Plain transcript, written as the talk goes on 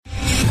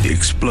The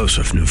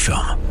explosive new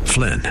film,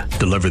 Flynn,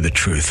 deliver the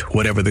truth,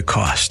 whatever the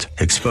cost,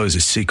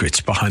 exposes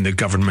secrets behind the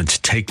government's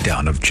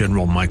takedown of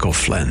General Michael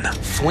Flynn.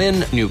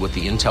 Flynn knew what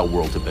the intel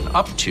world had been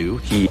up to.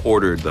 He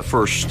ordered the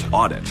first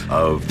audit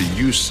of the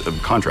use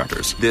of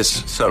contractors.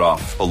 This set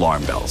off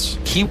alarm bells.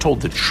 He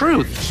told the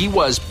truth. He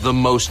was the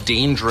most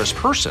dangerous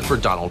person for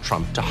Donald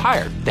Trump to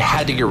hire. They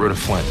had to get rid of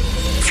Flynn.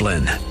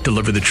 Flynn,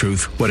 deliver the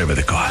truth, whatever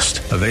the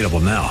cost. Available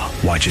now.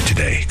 Watch it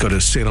today. Go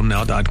to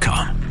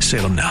salemnow.com.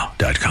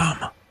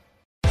 salemnow.com.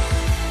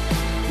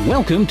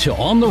 Welcome to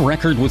On the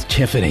Record with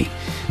Tiffany.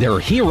 There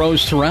are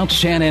heroes throughout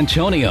San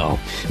Antonio,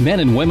 men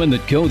and women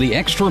that go the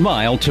extra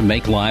mile to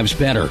make lives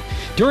better.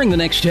 During the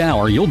next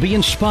hour, you'll be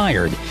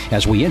inspired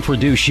as we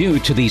introduce you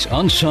to these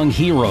unsung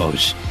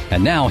heroes.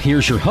 And now,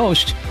 here's your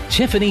host,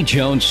 Tiffany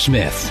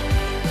Jones-Smith.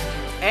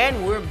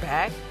 And we're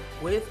back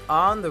with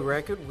On the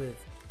Record with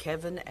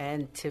Kevin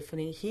and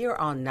Tiffany here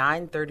on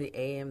 9:30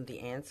 a.m. The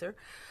Answer,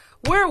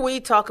 where we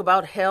talk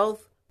about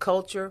health,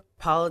 culture,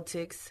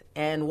 politics,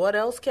 and what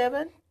else,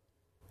 Kevin?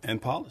 And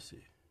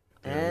policy.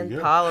 And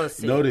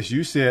policy. Notice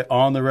you said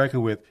On the Record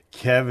with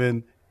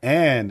Kevin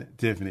and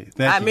Tiffany.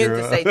 Thank you, I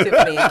meant to say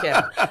Tiffany and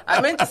Kevin. I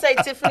meant to say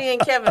Tiffany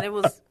and Kevin. It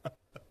was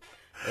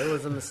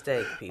a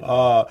mistake,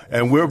 people.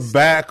 And we're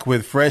back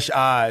with fresh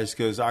eyes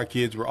because our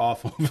kids were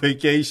off on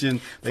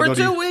vacation. For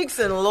 2 weeks,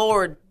 and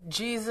Lord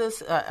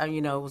Jesus,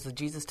 it was a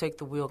Jesus take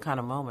the wheel kind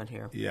of moment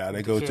here. Yeah,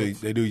 they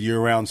they do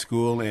year-round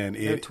school. And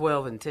they're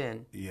 12 and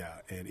 10. Yeah,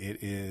 and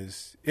it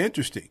is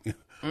interesting.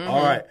 Mm-hmm.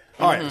 All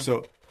right,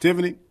 so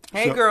Tiffany.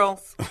 Hey,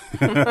 girls.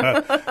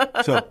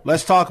 So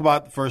let's talk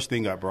about the first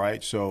thing up,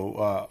 right?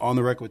 So On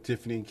the Record with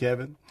Tiffany and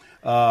Kevin,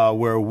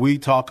 where we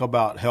talk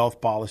about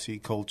health policy,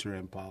 culture,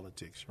 and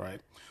politics,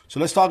 right? So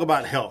let's talk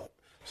about health.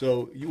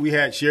 So we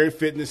had Sherry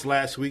Fitness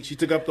last week. She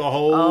took up the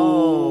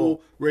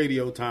whole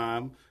radio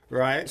time,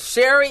 right?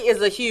 Sherry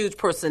is a huge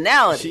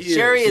personality.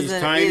 Sherry She's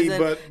tiny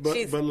but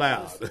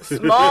loud.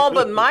 Small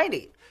but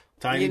mighty.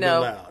 Tiny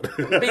but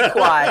loud. Be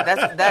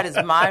quiet. That is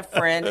my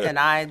friend, and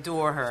I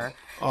adore her.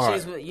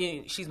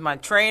 She's my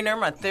trainer,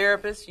 my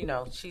therapist.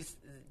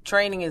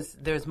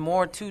 There's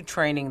more to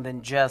training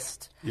than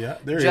just the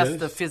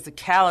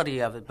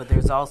physicality of it, but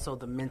there's also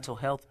the mental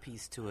health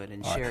piece to it.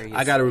 And Sherry,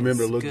 I got to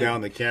remember to look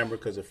down the camera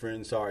because a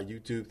friend saw our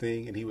YouTube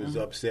thing, and he was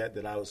upset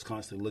that I was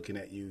constantly looking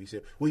at you. He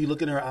said, "What are you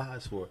looking in her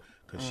eyes for?"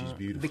 Because she's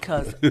beautiful.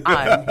 Because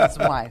I'm his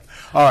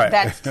wife. All right.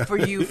 That's for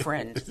you,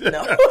 friend.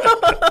 No.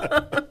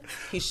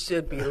 He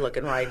should be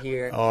looking right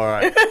here. All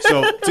right.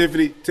 So,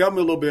 Tiffany, tell me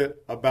a little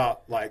bit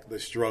about the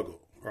struggle,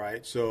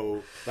 right?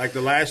 So,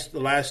 the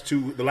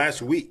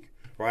last week,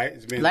 right?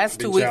 It's been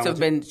last 2 weeks have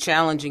been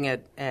challenging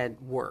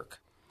at work.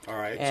 All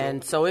right.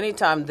 And so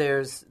anytime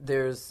there's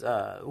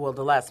the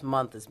last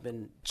month has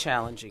been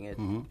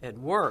challenging at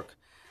work.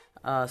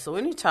 So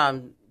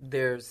anytime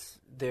there's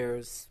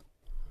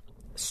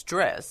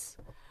stress,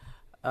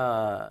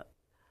 the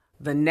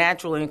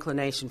natural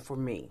inclination for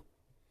me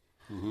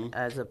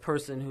as a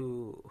person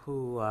who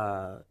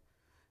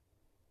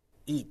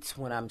eats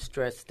when I'm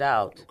stressed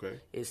out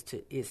is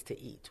to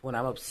eat. When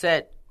I'm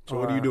upset, so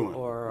what are you doing?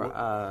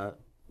 Or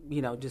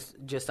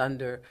just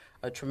under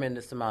a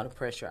tremendous amount of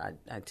pressure,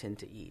 I tend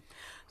to eat.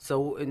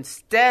 So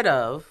instead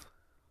of,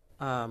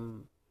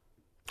 I'm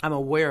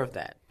aware of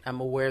that. I'm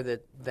aware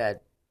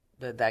that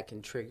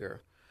can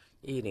trigger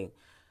eating.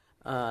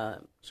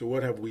 So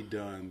what have we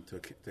done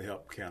to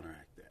help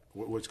counteract that?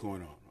 What's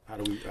going on? How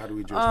do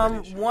we address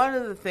that issue? One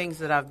of the things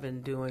that I've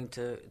been doing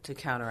to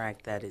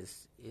counteract that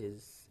is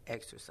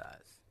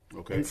exercise.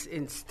 Okay.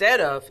 Instead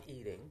of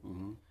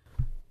eating,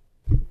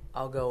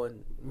 I'll go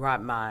and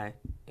ride my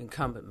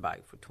incumbent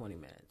bike for 20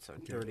 minutes or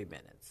 30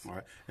 minutes. All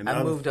right.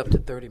 I've moved up to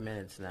 30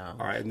 minutes now.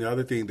 All right. And the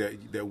other thing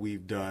that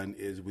we've done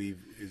is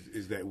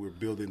that we're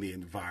building the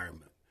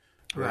environment.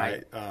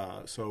 Right.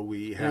 So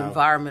we have an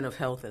environment of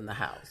health in the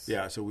house.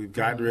 Yeah. So we've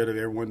gotten rid of,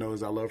 everyone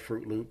knows I love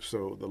Fruit Loops.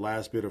 So the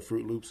last bit of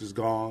Fruit Loops is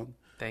gone.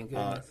 Thank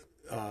goodness.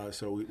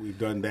 So we've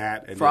done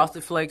that. And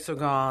Frosted Flakes are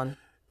gone.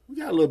 We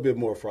got a little bit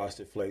more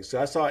Frosted Flakes. So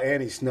I saw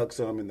Annie snuck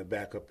some in the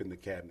back up in the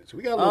cabinet. So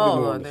we got a little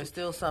bit more. Oh, there's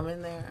still some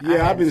in there?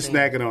 Yeah, I've been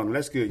snacking on them.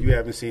 That's good. You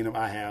haven't seen them.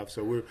 I have.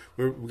 So we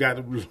got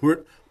a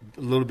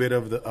little bit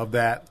of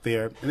that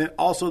there. And then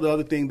also the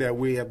other thing that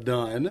we have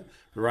done,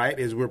 right,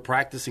 is we're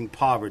practicing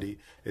poverty,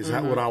 is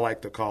what I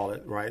like to call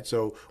it, right?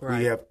 So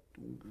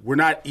we're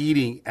not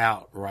eating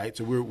out, right?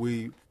 So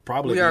we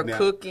are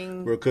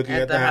cooking. We're cooking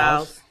at the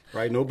house.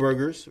 Right, no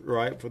burgers,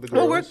 right, for the girls.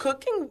 Well, we're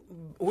cooking.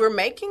 We're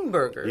making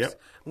burgers. Yep.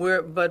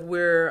 We're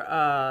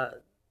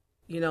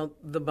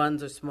the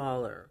buns are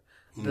smaller.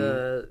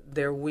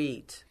 They're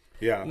wheat.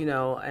 Yeah.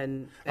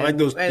 And I like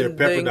those. And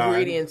the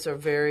ingredients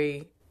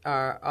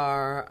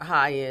are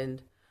high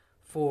end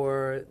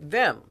for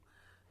them.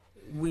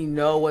 We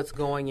know what's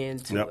going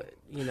into it.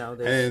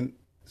 And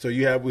so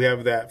we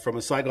have that from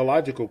a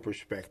psychological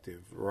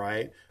perspective,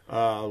 right?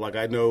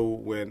 I know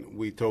when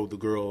we told the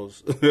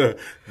girls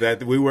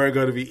that we weren't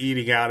going to be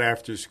eating out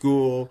after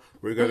school,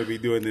 we're going to be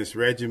doing this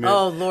regimen.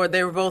 Oh, Lord,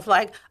 they were both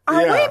like,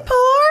 are we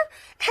poor?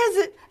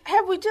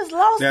 Have we just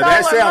lost all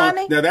our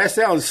money? Now that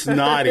sounds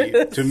snotty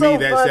to so me.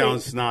 That funny.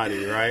 sounds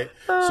snotty, right?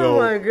 Oh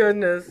my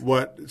goodness!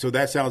 So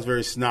that sounds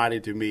very snotty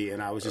to me.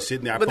 And I was just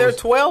sitting there. But they're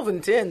 12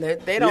 and 10. They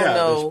don't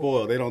know. They're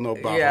spoiled. They don't know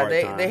about hard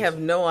times. They have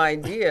no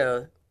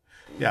idea.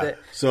 Yeah.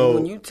 So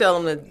when you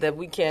tell them that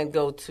we can't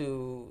go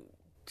to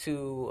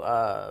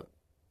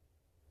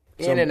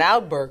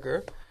In-N-Out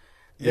Burger.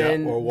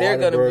 Then or they're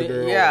going to be,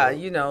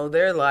 Burger,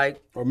 they're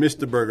like... Or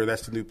Mr. Burger,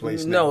 that's the new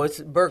place now. No,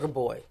 it's Burger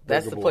Boy.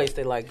 That's the place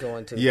they like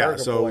going to. Yeah,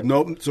 Burger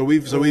Boy.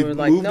 we've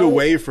moved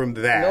away from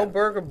that. No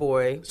Burger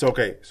Boy. So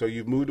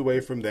you've moved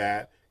away from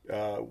that.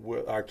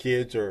 Our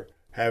kids are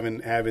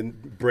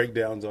having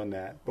breakdowns on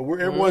that. But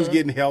everyone's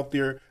getting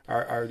healthier.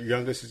 Our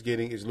youngest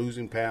is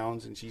losing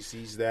pounds, and she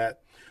sees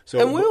that.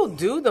 So and we'll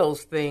do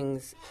those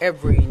things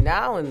every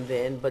now and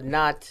then, but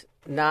not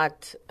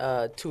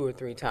 2 or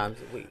 3 times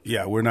a week.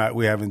 Yeah, we're not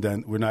going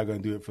to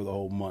do it for the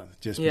whole month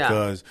just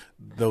because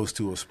those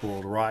two are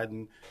spoiled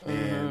rotten,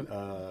 and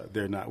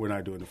we're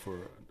not doing it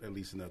for at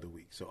least another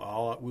week.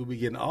 So we'll be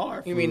getting all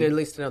our food. You mean at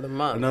least another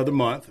month? Another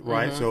month,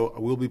 right? So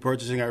we'll be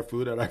purchasing our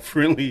food at our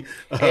friendly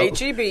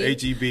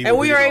HEB. And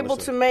we are able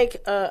to make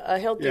a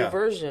healthier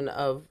version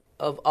of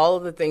all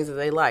of the things that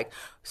they like.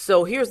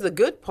 So here's the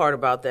good part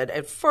about that.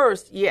 At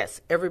first,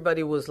 yes,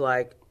 everybody was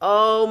like,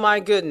 oh my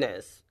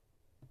goodness.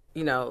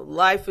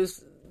 Life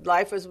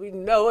as we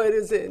know it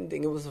is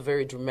ending. It was a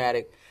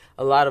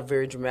lot of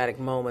very dramatic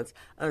moments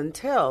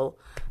until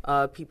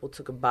people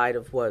took a bite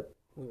of what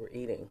we were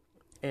eating.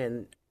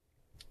 And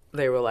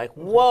they were like,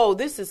 whoa,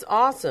 this is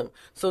awesome.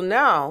 So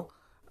now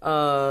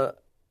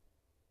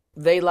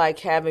they like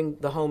having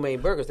the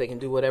homemade burgers. They can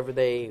do whatever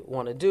they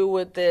want to do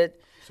with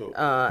it.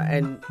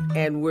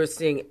 And we're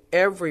seeing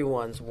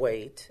everyone's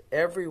weight,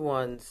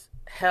 everyone's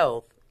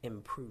health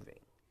improving.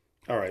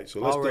 All right, so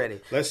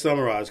let's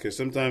summarize, because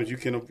sometimes you're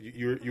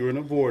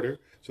an avoider.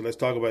 So let's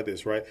talk about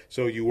this, right?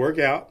 So you work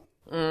out,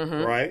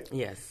 right?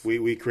 Yes.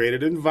 We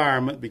created an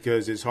environment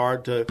because it's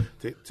hard to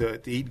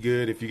eat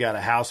good if you got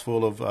a house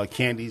full of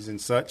candies and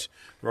such,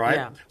 right?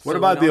 Yeah. What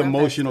about the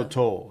emotional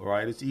toll,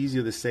 right? It's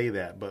easier to say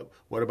that, but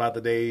what about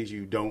the days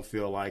you don't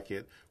feel like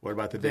it? What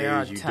about the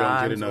days you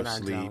don't get enough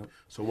sleep?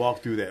 So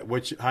walk through that.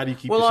 How do you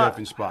keep yourself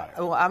inspired?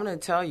 Well, I'm going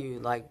to tell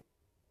you,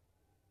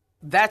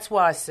 that's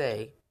why I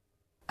say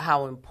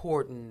how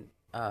important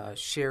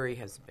Sherry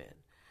has been,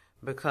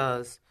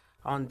 because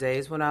on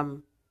days when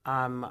I'm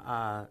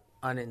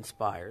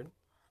uninspired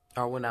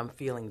or when I'm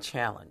feeling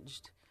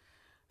challenged,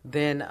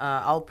 then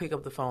I'll pick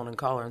up the phone and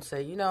call her and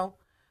say,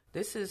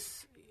 this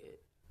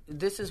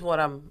is what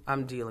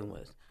I'm dealing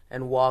with,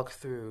 and walk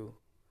through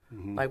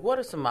what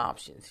are some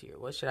options here?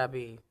 What should I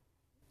be?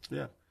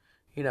 Yeah.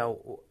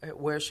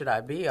 Where should I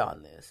be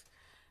on this?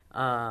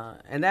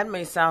 And that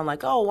may sound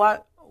like, oh,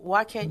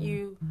 why can't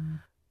you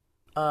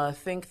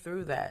think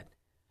through that?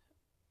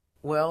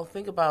 Well,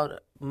 think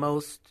about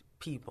most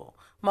people.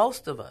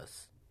 Most of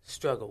us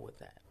struggle with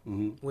that.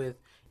 With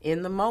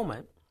in the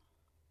moment,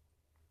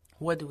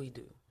 what do we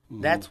do?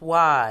 That's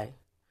why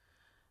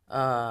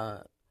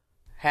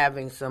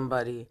having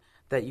somebody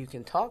that you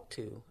can talk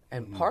to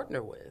and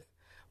partner with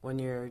when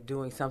you're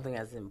doing something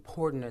as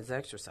important as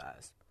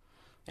exercise,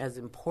 as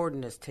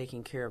important as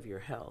taking care of your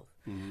health,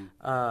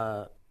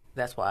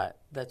 that's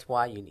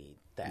why you need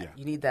that. Yeah.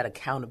 You need that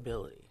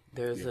accountability.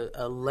 There's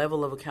a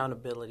level of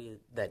accountability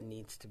that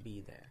needs to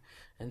be there.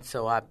 And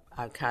so I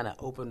kind of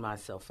open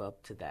myself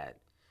up to that,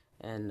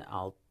 and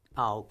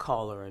I'll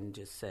call her and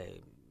just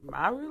say,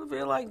 I really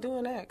feel like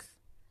doing X.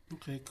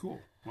 Okay, cool.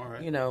 All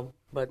right.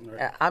 But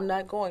I'm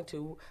not going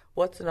to.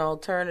 What's an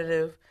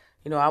alternative?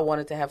 I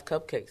wanted to have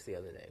cupcakes the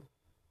other day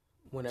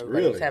when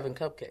everybody was having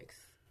cupcakes.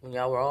 When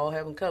y'all were all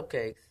having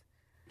cupcakes.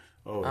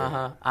 Oh.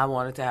 I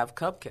wanted to have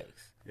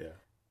cupcakes. Yeah.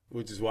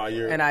 Which is why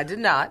and I did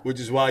not. Which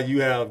is why you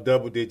have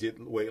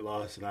double-digit weight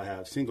loss and I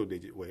have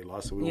single-digit weight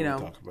loss. So we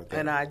won't talk about that.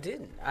 And I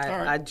didn't.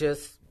 I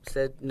just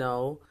said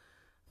no.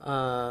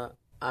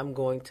 I'm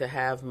going to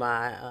have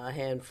my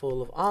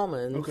handful of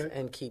almonds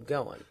and keep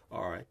going.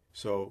 All right.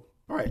 So,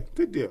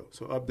 good deal.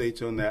 So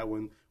updates on that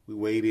one. We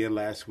weighed in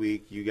last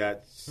week. You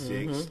got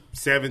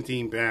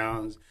 17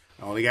 pounds.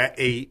 I only got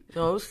 8.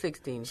 No, it was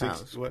 16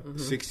 pounds.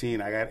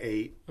 16. I got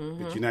 8.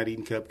 But you're not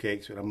eating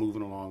cupcakes, but I'm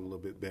moving along a little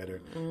bit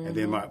better. And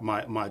then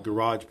my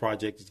garage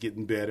project is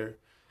getting better.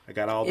 I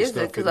got all the stuff.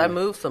 Is it because I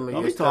moved some of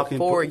your stuff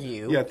for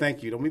you? Yeah,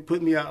 thank you. Don't be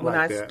putting me out like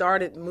that. When I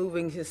started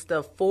moving his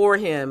stuff for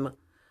him,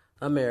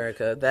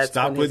 America, that's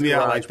when his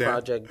garage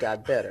project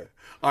got better.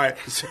 All right,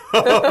 so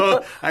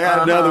I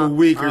got another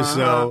week or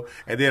so,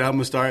 and then I'm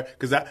going to start,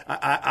 because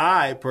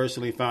I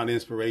personally found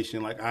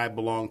inspiration. Like, I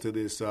belong to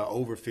this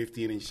over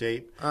 50 and in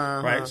shape,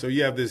 right? So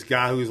you have this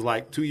guy who's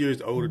like 2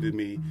 years older than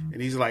me,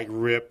 and he's like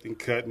ripped and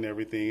cut and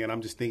everything, and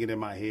I'm just thinking in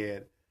my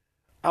head,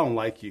 I don't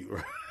like you,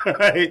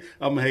 right?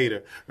 I'm a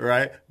hater,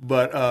 right?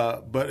 But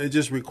it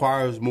just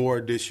requires more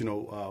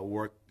additional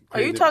work. Are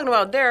you talking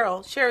about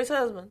Daryl, Sherry's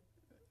husband?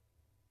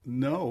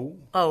 No.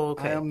 Oh,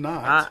 okay. I am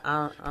not.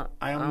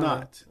 I am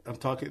not. I'm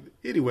talking.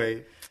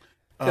 Anyway,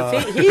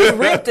 Because he's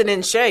ripped and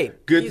in shape.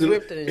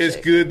 It's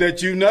good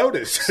that you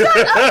notice.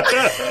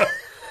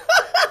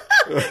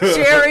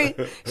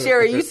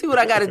 Sherry, you see what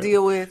I got to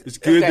deal with? It's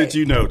good that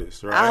you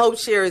notice, right? I hope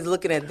Sherry's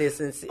looking at this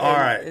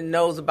and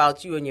knows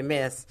about you and your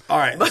mess. All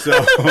right,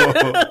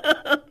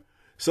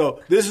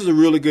 so this is a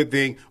really good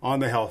thing on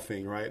the health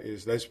thing, right?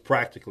 That's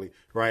practically,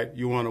 right?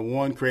 You want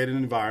to, create an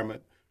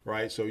environment,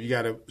 right? So you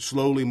got to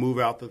slowly move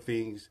out the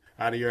things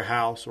out of your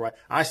house, right?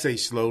 I say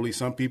slowly.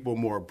 Some people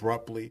more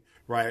abruptly,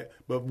 right?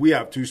 But we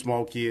have 2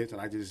 small kids,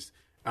 and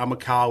I'm a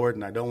coward,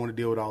 and I don't want to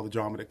deal with all the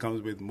drama that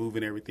comes with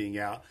moving everything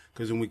out.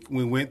 Because when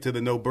we went to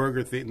the no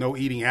burger thing, no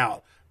eating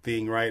out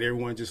thing, right?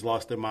 Everyone just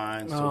lost their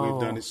minds, so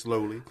we've done it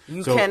slowly.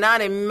 You cannot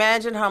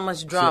imagine how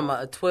much drama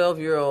a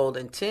 12-year-old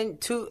and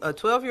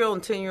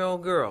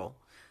 10-year-old girl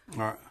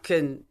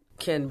can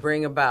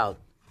bring about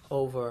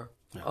over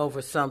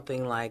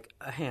something like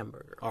a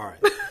hamburger. All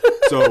right.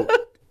 So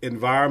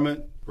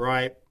environment,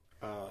 right?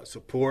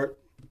 Support,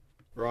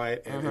 right?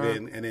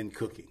 And then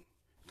cooking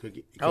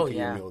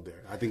your meal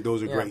there. I think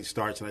those are great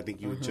starts, and I think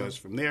you adjust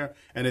from there.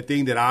 And the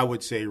thing that I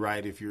would say,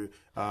 right, if you're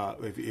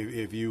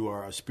if you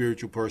are a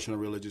spiritual person, a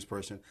religious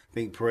person, I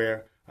think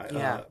prayer.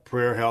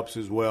 Prayer helps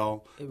as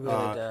well. It really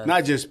does.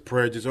 Not just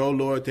prayer, just oh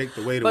Lord, take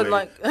the weight away.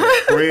 But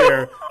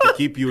prayer to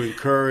keep you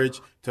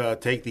encouraged to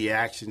take the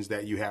actions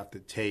that you have to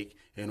take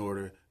in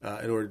order to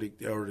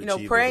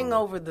achieve. Praying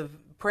over the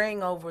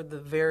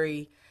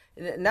very,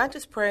 not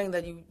just praying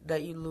that you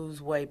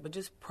lose weight, but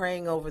just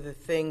praying over the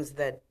things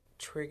that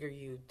trigger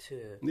you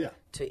to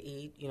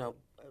eat,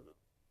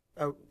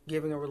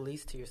 giving a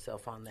release to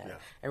yourself on that,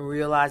 and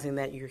realizing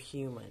that you're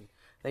human,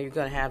 that you're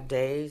going to have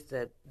days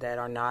that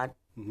are not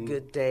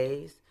good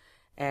days,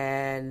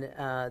 and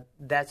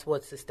that's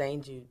what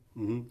sustains you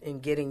in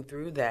getting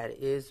through that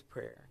is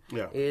prayer,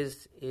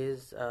 is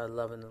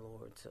loving the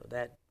Lord. So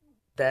that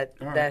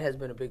has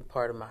been a big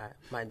part of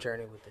my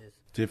journey with this.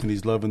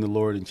 Tiffany's loving the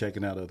Lord and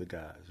checking out other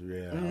guys.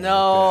 Yeah.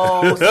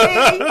 No, see,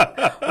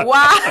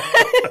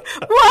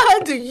 why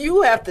do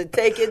you have to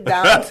take it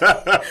down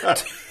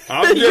to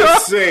I'm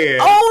just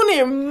saying. Own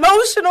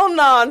emotional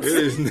nonsense?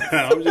 It is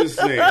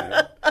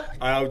not.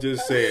 I'm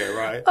just saying,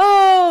 right?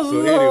 Oh, so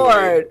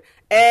Lord. Anyway.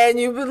 And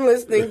you've been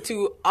listening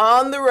to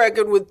On the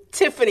Record with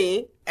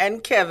Tiffany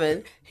and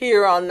Kevin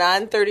here on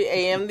 9:30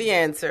 a.m. The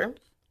Answer,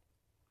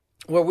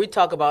 where we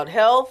talk about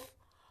health,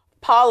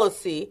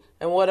 policy,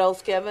 and what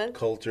else, Kevin?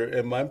 Culture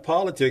and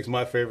politics,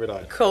 my favorite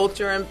item.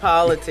 Culture and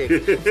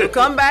politics. So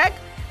come back,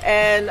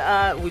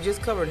 and we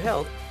just covered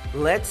health.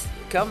 Let's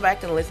come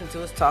back and listen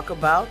to us talk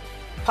about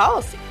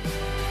policy.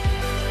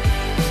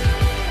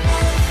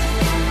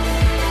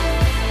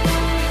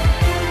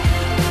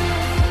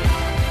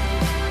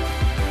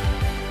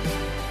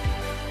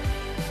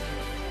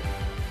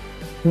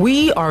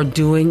 We are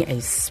doing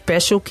a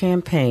special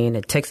campaign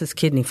at Texas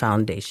Kidney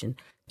Foundation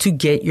to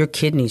get your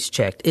kidneys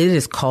checked. It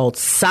is called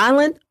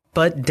Silent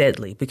but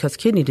Deadly, because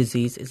kidney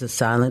disease is a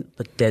silent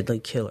but deadly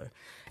killer.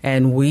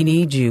 And we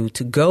need you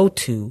to go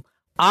to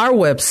our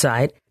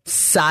website,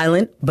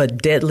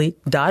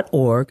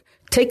 silentbutdeadly.org,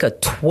 take a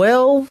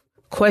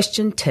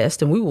 12-question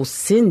test, and we will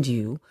send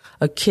you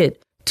a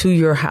kit to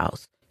your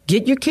house.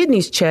 Get your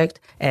kidneys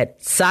checked at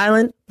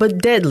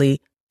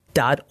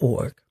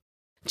silentbutdeadly.org.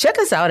 Check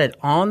us out at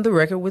On the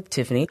Record with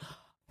Tiffany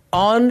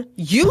on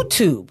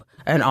YouTube.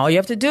 And all you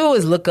have to do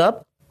is look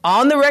up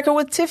On the Record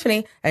with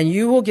Tiffany, and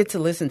you will get to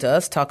listen to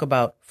us talk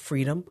about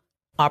freedom,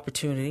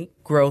 opportunity,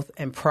 growth,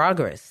 and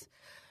progress.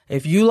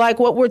 If you like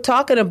what we're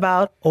talking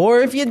about, or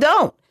if you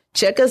don't,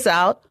 check us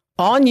out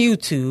on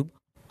YouTube,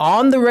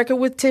 On the Record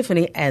with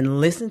Tiffany,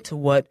 and listen to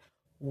what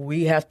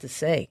we have to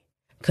say,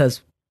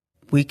 because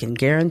we can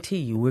guarantee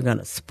you we're going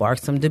to spark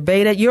some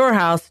debate at your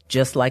house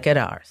just like at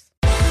ours.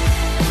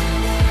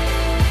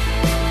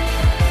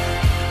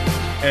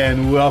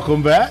 And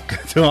welcome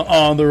back to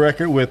On the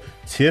Record with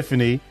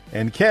Tiffany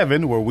and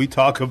Kevin, where we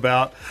talk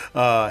about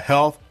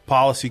health,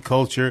 policy,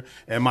 culture,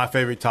 and my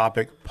favorite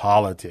topic,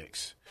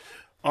 politics.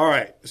 All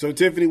right. So,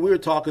 Tiffany, we were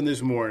talking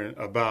this morning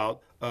about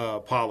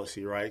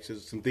policy, right? So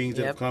some things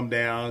that have come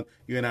down.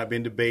 You and I have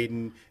been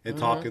debating and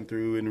talking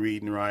through and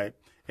reading, right?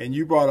 And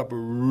you brought up a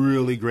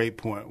really great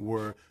point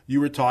where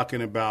you were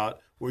talking about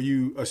where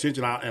you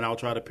essentially, and I'll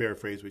try to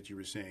paraphrase what you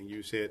were saying.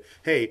 You said,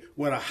 hey,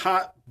 when a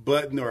hot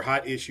button or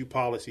hot issue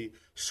policy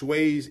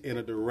sways in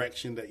a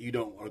direction that you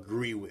don't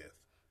agree with,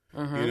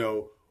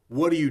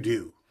 what do you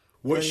do?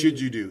 What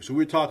should you do? So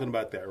we're talking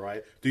about that,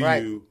 right? Do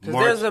you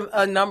march? There's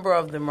a number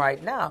of them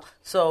right now.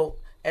 So,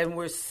 and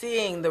we're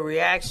seeing the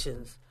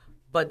reactions,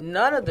 but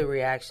none of the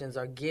reactions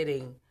are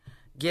getting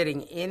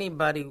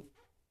anybody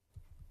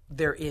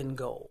their end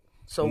goal.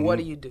 So what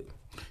do you do?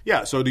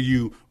 Yeah. So do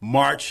you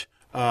march?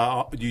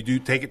 You do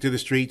take it to the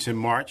streets and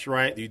march,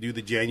 right? You do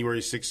the January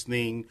 6th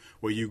thing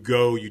where you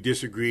go, you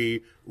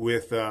disagree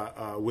with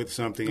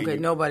something. Okay,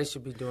 nobody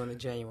should be doing the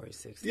January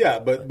 6th. Yeah,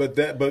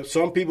 but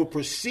some people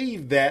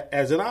perceive that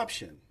as an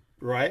option,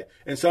 right?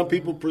 And some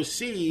people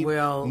perceive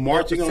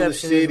marching on the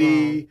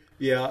city,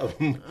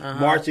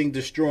 marching,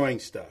 destroying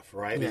stuff,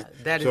 right? Yeah,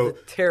 that is a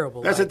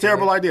terrible That's idea. a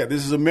terrible idea.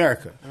 This is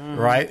America,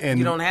 right? And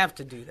you don't have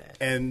to do that.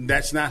 And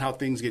that's not how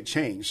things get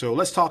changed. So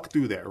let's talk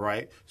through that,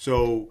 right?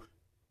 So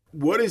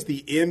what is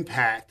the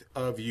impact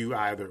of you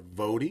either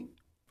voting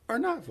or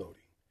not voting,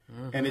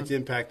 and its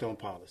impact on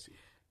policy?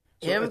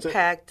 So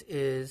impact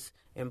is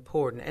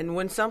important. And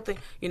when something,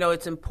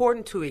 it's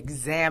important to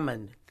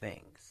examine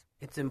things.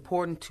 It's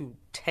important to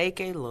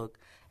take a look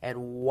at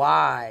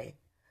why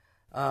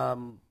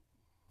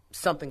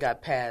something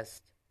got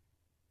passed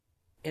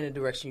in a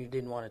direction you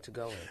didn't want it to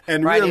go in.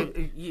 And right?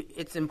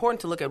 It's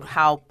important to look at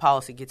how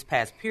policy gets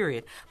passed,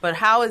 period. But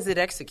how is it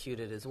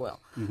executed as well?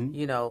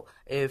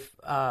 If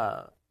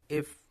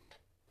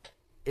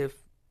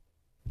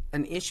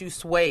an issue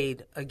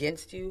swayed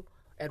against you,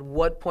 at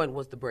what point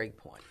was the break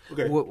point?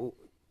 Okay.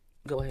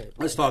 Go ahead.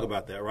 Let's talk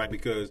about that, right?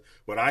 Because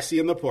what I see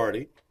in the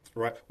party,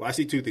 right? Well, I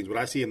see two things. What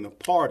I see in the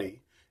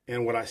party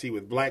and what I see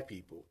with black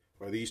people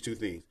are these two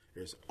things.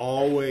 There's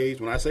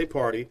always, when I say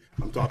party,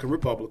 I'm talking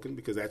Republican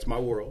because that's my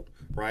world,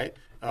 right?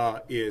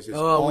 It's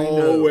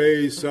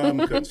always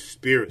some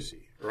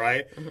conspiracy,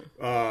 right?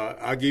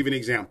 I'll give you an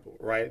example,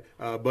 right?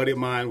 A buddy of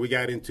mine, we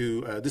got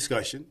into a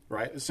discussion,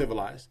 right?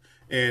 Civilized.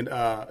 And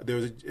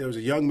there was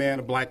a young man,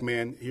 a black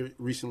man, here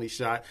recently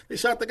shot. They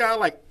shot the guy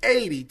like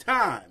 80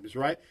 times,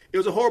 right? It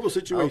was a horrible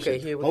situation. Okay,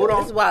 here we go.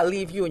 This is why I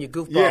leave you and your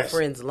goofball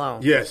friends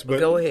alone. Yes, but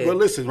go ahead. But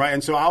listen, right?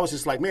 And so I was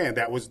just like, man,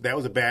 that was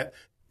a bad.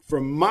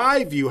 From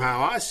my view,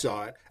 how I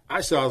saw it, I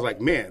was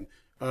like, man,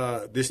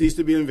 this needs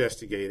to be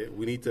investigated.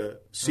 We need to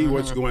see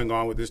what's going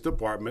on with this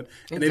department,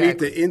 and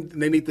exactly.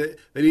 they need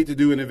to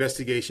do an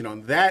investigation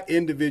on that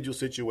individual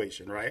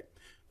situation, right?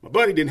 My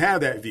buddy didn't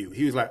have that view.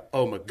 He was like,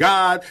 oh, my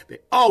God, they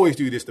always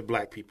do this to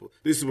black people.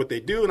 This is what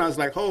they do. And I was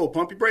like, oh,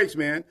 pump your brakes,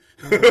 man.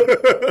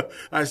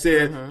 I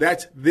said,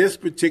 that's this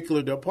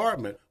particular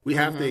department. We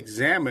have to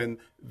examine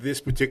this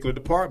particular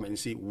department and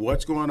see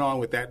what's going on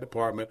with that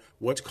department,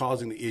 what's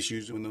causing the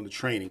issues in the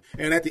training.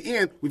 And at the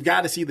end, we've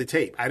got to see the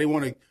tape. I didn't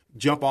want to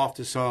jump off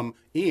to some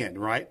end,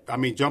 right? I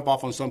mean, jump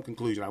off on some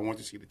conclusion. I wanted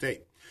to see the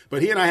tape.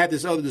 But he and I had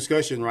this other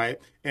discussion, right?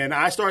 And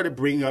I started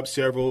bringing up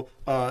several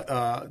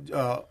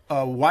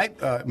white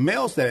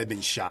males that had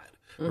been shot,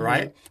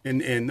 right?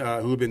 And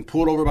who had been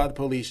pulled over by the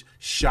police,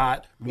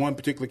 shot. One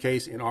particular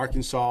case in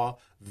Arkansas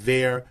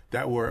there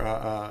that were,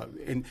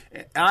 and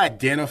I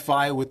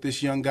identify with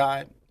this young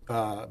guy.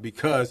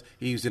 Because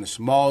he was in a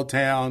small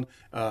town,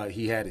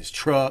 he had his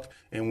truck,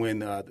 and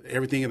when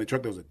everything in the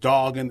truck, there was a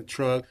dog in the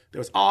truck. There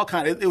was all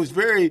kind of. It was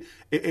very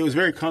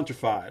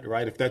countrified,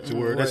 right? If that's a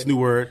word, that's a new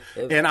word.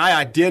 And I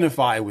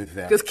identify with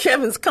that because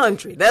Kevin's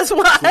country. That's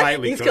why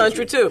he's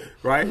country too,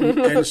 right?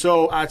 And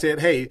so I said,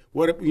 hey,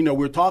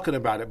 we're talking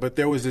about it, but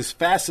there was this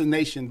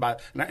fascination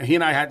he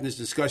and I had this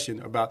discussion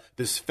about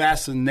this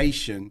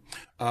fascination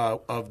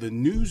of the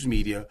news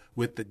media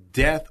with the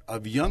death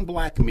of young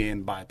black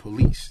men by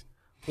police.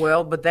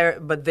 Well, but there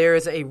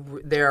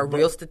are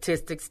real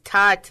statistics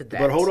tied to that.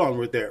 But hold on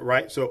with that,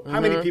 right? So how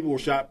many people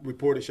were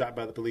reported shot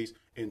by the police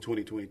in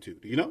 2022?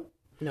 Do you know?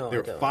 No,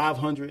 there were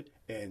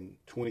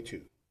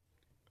 522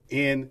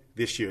 in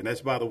this year, and that's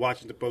by the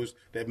Washington Post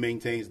that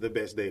maintains the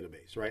best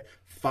database, right?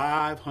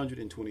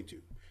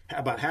 522.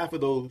 About half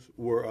of those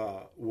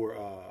were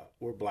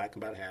black,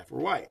 about half were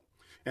white.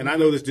 And I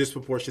know this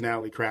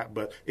disproportionality crap,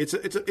 but it's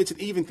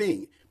an even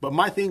thing. But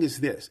my thing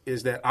is this,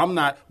 is that I'm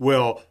not,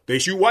 well, they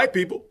shoot white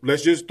people,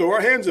 let's just throw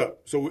our hands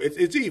up. So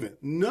it's even.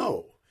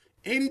 No.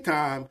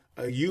 Anytime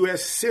a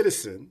U.S.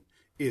 citizen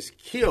is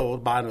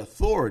killed by an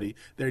authority,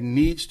 there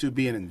needs to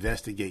be an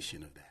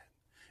investigation of that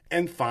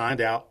and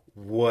find out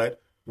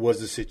what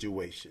was the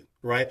situation,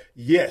 right?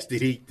 Yes,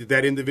 did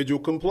that individual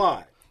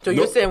comply? So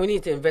you're saying we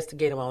need to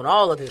investigate him on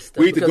all of this stuff?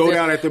 We need to go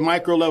down at the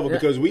micro level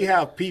because we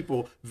have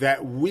people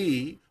that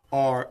we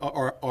are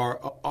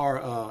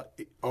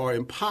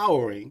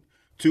empowering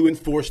to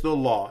enforce the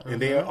law,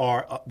 and they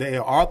are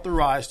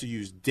authorized to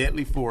use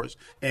deadly force,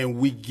 and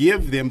we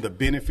give them the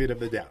benefit of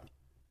the doubt,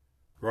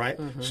 right?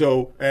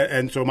 So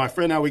so my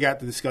friend and I, we got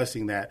to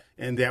discussing that,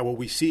 and that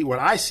what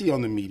I see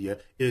on the media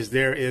is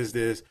there is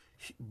this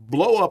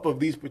blow up of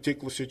these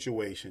particular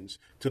situations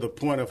to the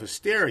point of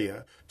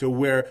hysteria, to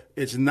where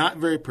it's not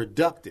very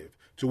productive,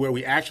 to where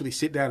we actually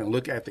sit down and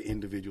look at the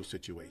individual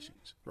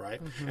situations,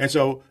 right? And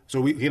so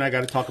he and I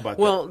got to talk about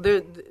that. Well,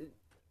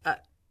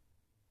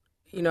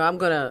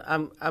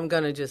 I'm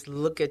gonna just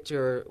look at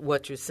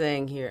what you're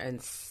saying here and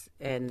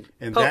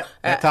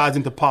that ties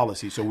into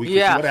policy. So we can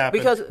see what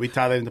happens. Because we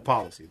tie that into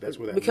policy. That's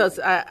what that because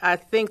means. I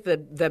think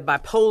that by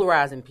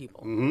polarizing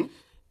people,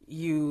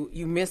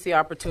 you miss the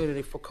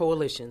opportunity for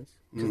coalitions.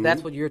 Because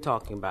that's what you're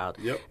talking about.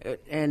 Yep.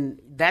 And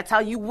that's how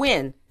you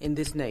win in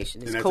this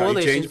nation. It's and that's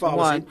coalitions. How you change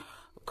policy.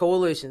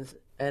 Coalitions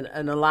and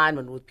an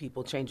alignment with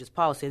people changes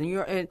policy.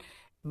 And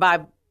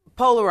by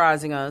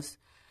polarizing us,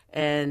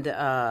 and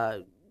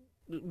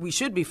we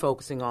should be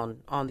focusing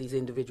on these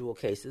individual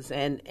cases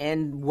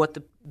and what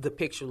the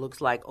picture looks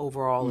like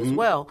overall as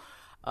well.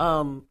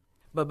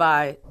 But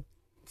by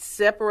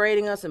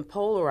separating us and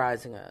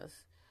polarizing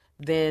us,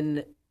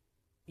 then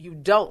you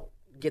don't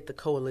get the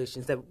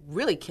coalitions that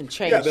really can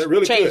change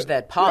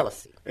that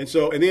policy.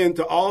 Yeah. And then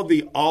to all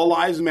the All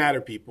Lives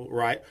Matter people,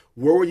 right?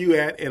 Where were you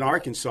at in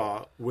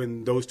Arkansas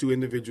when those two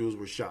individuals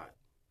were shot?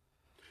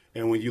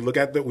 And when you look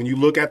at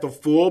the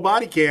full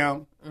body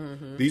cam,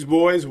 these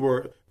boys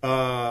were.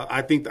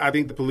 I think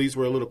the police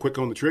were a little quick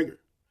on the trigger,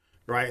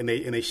 right? And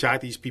they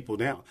shot these people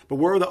down. But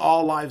where are the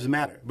All Lives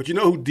Matter? But you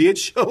know who did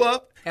show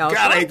up? God,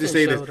 I hate to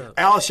say this.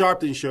 Al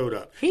Sharpton showed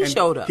up. He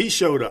showed up. He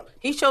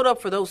showed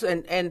up for those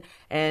and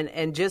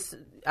just.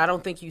 I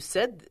don't think you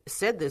said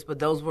this, but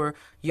those were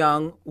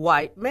young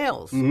white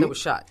males that were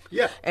shot.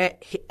 Yeah. And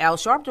Al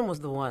Sharpton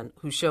was the one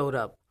who showed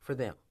up for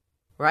them,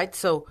 right?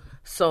 So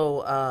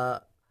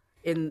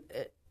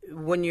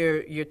when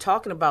you're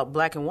talking about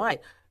black and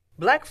white,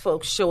 black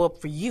folks show up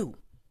for you.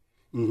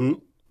 Mm-hmm.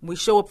 We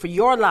show up for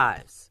your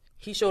lives.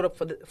 He showed up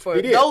for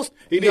those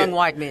young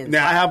white men.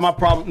 Now, I have my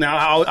problem. Now,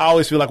 I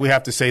always feel like we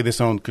have to say this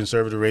on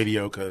conservative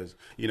radio because,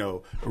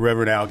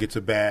 Reverend Al gets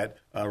a bad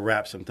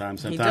rap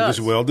sometimes. Sometimes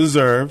it's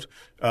well-deserved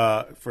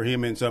for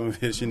him and some of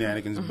his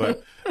shenanigans.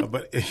 But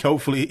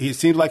hopefully, it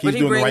seems like he's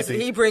doing the right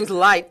thing. He brings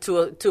light to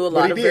a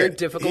lot of very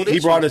difficult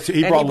issues.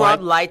 He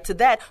brought light to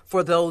that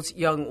for those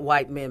young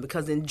white men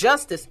because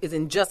injustice is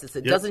injustice.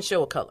 It doesn't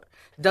show a color.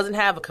 It doesn't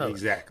have a color.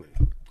 Exactly.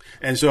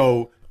 And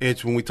so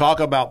it's when we talk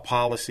about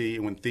policy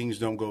and when things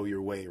don't go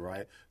your way,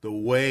 right? The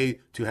way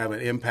to have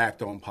an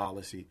impact on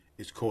policy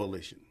is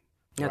coalition.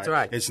 That's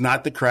right. It's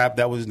not the crap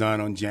that was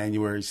done on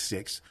January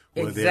 6th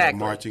where they're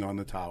marching on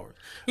the towers.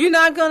 You're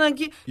not going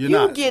to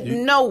get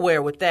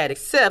nowhere with that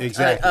except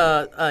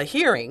a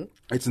hearing.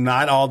 It's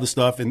not all the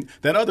stuff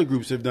that other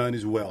groups have done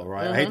as well,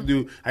 right?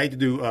 Mm-hmm. I hate to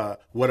do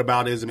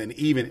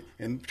whataboutism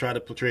and try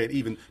to portray it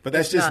even, but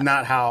that's just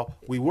not how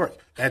we work.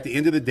 At the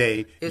end of the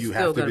day, you have to be. It's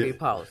still going to be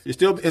policy. It's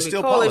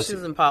still coalitions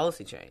policy. and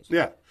policy change.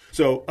 Yeah.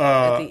 So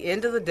at the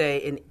end of the day,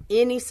 in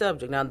any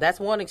subject, now that's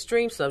one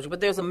extreme subject, but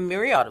there's a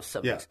myriad of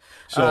subjects.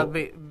 Yeah.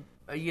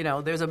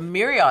 So there's a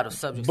myriad of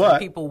subjects that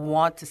people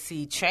want to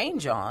see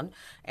change on,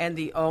 and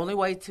the only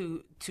way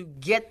to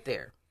get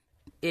there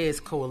is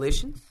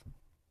coalitions.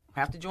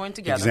 Have to join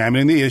together.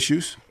 Examining the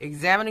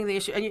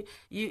issue. And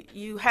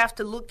you have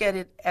to look at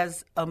it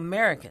as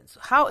Americans.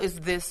 How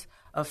is this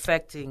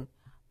affecting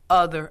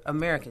other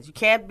Americans? You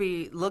can't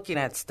be looking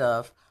at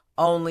stuff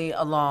only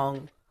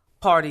along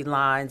party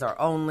lines or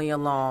only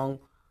along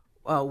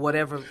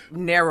whatever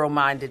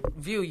narrow-minded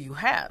view you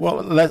have.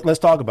 Well, let's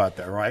talk about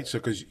that, right? So,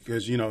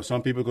 because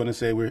some people are going to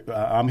say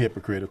I'm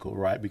hypocritical,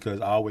 right?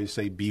 Because I always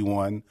say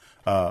B1,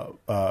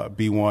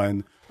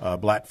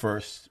 Black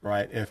First,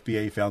 right?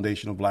 FBA,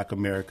 Foundation of Black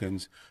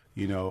Americans.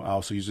 I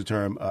also use the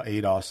term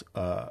ADOS,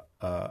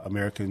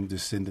 American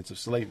Descendants of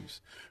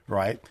Slaves,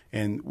 right?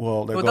 And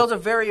those are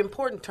very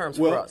important terms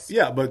for us.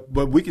 Yeah, but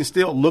we can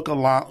still look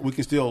along. We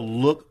can still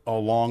look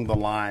along the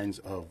lines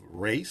of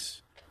race.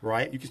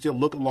 Right, you can still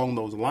look along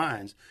those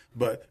lines,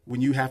 but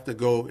when you have to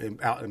go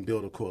out and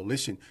build a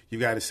coalition, you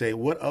got to say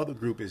what other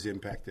group is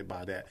impacted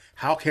by that.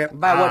 What's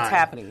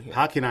happening here?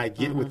 How can I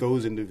get with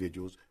those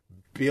individuals,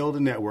 build a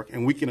network,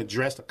 and we can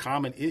address a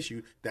common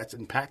issue that's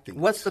impacting.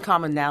 What's the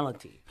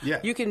commonality? Yeah,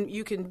 you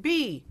can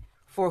be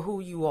for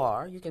who you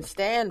are. You can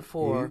stand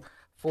for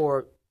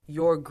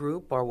your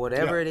group or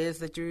whatever it is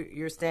that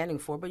you're standing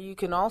for, but you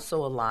can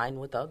also align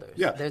with others.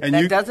 Yeah.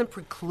 That doesn't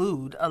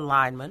preclude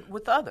alignment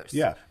with others.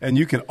 Yeah, and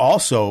you can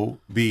also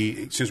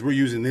be, since we're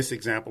using this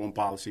example in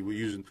policy, we're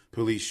using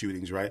police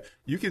shootings, right?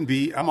 You can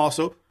be, I'm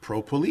also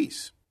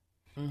pro-police.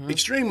 Mm-hmm.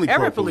 Extremely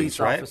pro-police, every police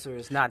officer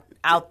is not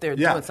out there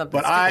doing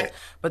something stupid.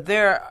 But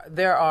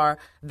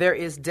there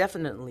is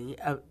definitely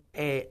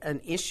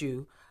an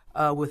issue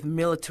with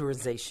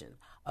militarization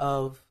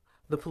of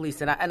the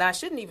police. And I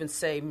shouldn't even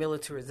say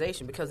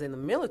militarization, because in the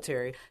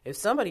military, if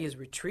somebody is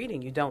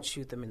retreating, you don't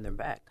shoot them in their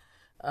back.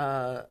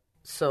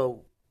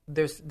 So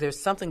there's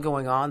something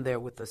going on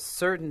there with a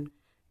certain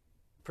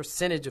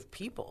percentage of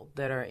people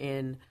that are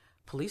in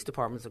police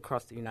departments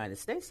across the United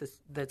States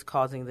that's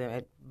causing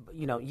them,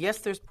 yes,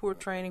 there's poor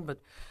training, but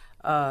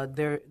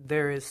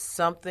there is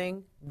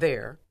something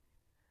there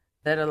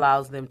that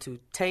allows them to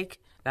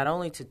not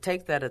only to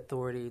take that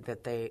authority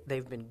that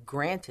they've been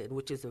granted,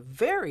 which is a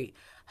very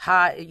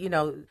high,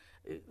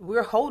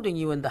 we're holding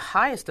you in the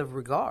highest of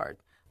regard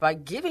by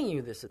giving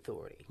you this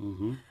authority,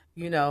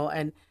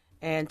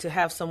 and to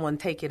have someone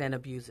take it and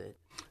abuse it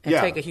and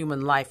take a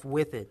human life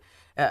with it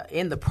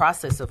in the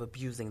process of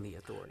abusing the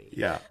authority.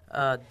 Yeah.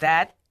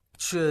 That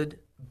should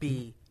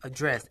be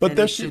addressed. But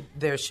there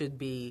should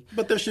be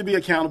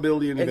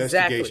accountability and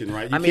investigation,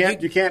 right?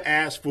 You can't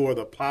ask for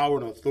the power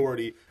and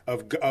authority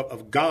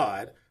of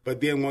God, but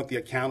then want the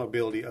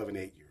accountability of an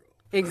 8-year-old.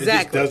 Exactly.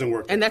 It just doesn't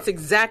work. And that's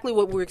exactly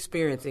what we're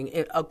experiencing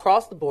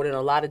across the board in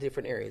a lot of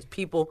different areas.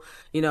 People,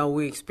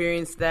 we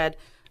experience that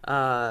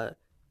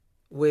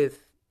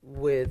with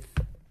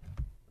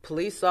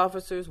police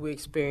officers. We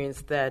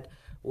experience that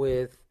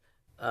with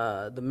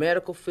the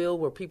medical field,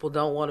 where people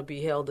don't want to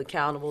be held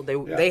accountable.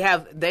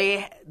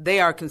 They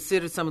are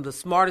considered some of the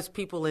smartest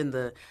people in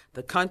the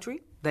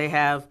country. They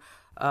have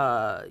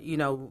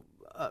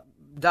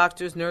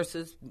doctors,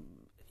 nurses,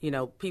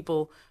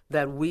 people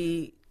that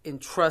we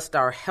entrust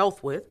our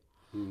health with,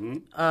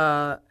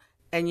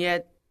 and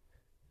yet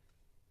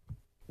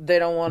they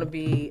don't want to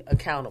be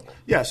accountable.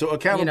 Yeah, so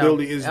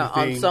accountability is the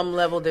thing. On some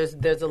level,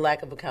 there's a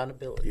lack of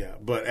accountability. Yeah,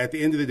 but at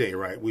the end of the day,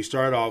 right, we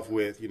start off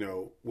with,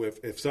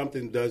 if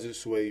something doesn't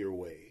sway your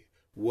way,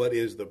 what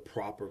is the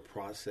proper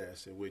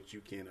process in which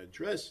you can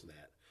address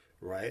that,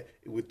 right,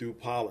 through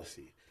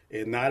policy?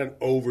 And not an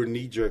over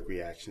knee-jerk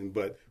reaction,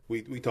 but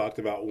we talked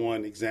about,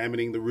 one,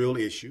 examining the real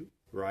issue,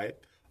 right?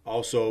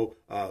 Also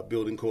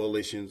building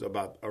coalitions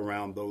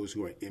around those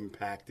who are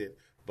impacted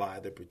by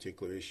the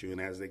particular issue. And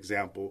as an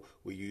example,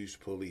 we use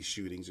police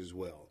shootings as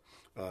well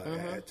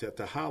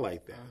to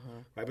highlight that.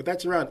 Right? But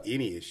that's around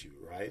any issue,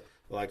 right?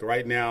 Like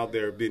right now,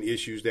 there have been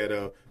issues that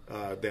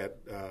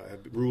have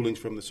rulings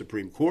from the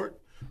Supreme Court.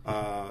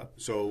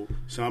 So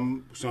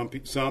some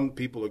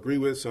people agree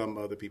with, some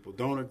other people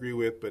don't agree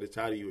with, but it's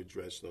how do you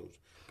address those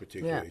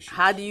particular issues?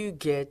 How do you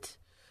get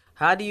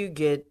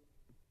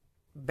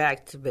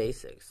back to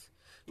basics?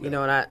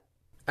 And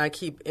I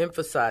keep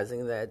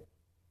emphasizing that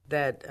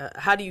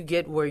how do you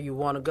get where you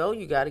want to go?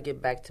 You got to get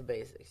back to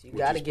basics. You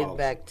got to get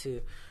back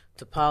to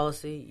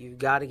policy. You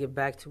got to get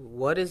back to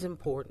what is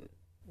important.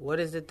 What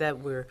is it that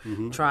we're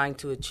trying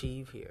to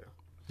achieve here?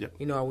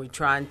 Yep. Are we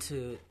trying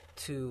to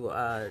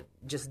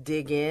just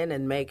dig in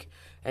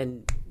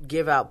and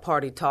give out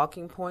party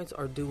talking points,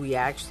 or do we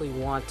actually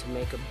want to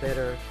make a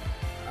better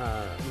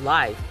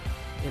life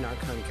in our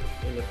country?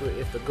 And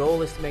if the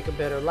goal is to make a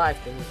better life,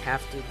 then we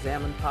have to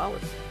examine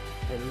policy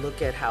and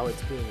look at how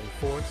it's being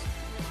enforced,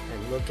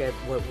 and look at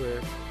what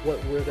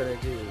we're going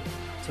to do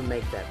to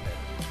make that better.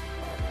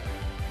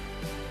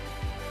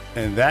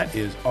 And that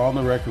is On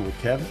the Record with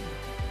Kevin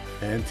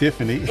and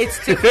Tiffany.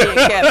 It's Tiffany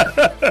and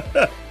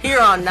Kevin here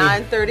on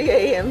 9:30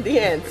 a.m. The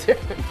Answer.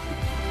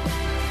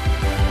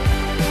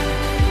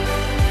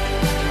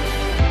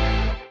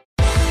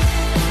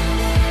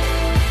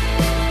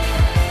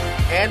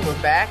 And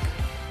we're back.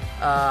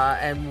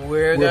 And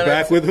we're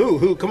back with who?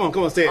 Who? Come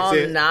on, say it. On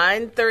say it.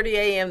 9:30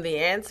 a.m. The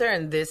Answer,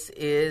 and this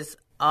is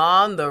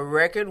On the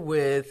Record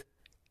with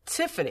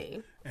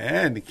Tiffany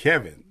and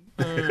Kevin.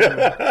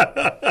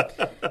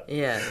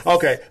 Yes.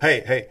 Okay.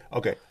 Hey.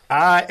 Okay.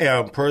 I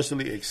am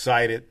personally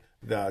excited.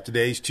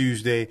 Today's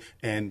Tuesday,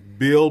 and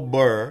Bill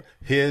Burr,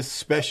 his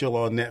special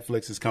on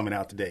Netflix is coming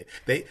out today.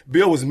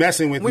 Bill was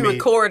messing with me. We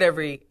record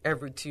every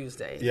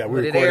Tuesday. Yeah,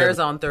 but it airs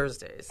on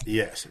Thursdays.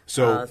 Yes.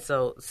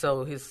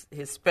 So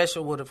his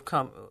special would have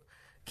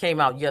came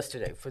out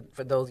yesterday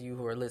for those of you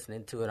who are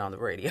listening to it on the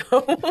radio.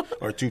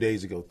 Or 2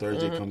 days ago.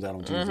 Thursday comes out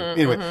on Tuesday.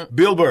 Anyway,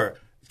 Bill Burr.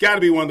 He's got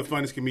to be one of the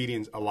funnest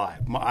comedians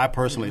alive. I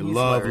personally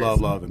love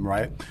him,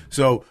 right?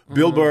 So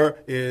Bill Burr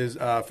is,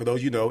 for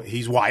those you know,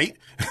 he's white.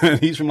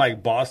 He's from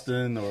like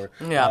Boston or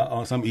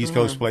on some East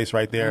Coast place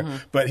right there.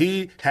 But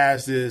he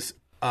has this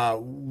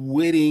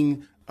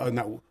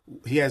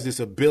he has this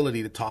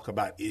ability to talk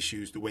about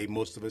issues the way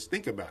most of us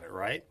think about it,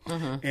 right?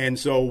 And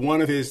so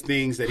one of his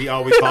things that he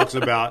always talks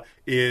about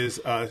is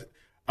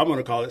I'm going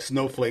to call it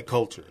snowflake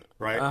culture,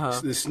 right?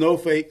 The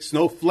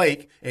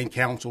snowflake and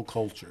council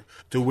culture,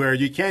 to where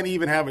you can't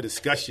even have a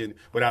discussion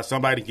without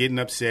somebody getting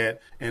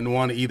upset and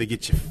want to either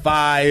get you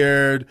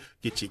fired,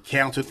 get you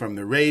canceled from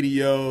the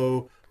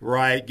radio,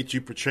 right? Get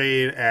you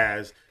portrayed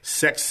as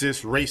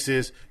sexist,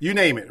 racist, you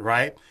name it,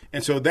 right?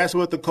 And so that's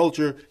what the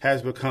culture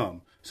has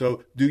become.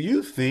 So do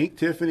you think,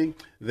 Tiffany,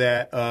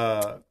 that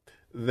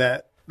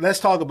let's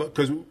talk about,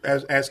 because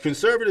as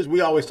conservatives,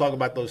 we always talk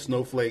about those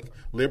snowflake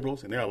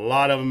liberals, and there are a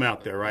lot of them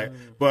out there, right?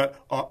 But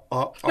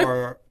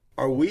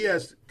are we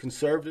as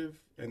conservative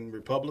and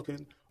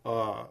Republican,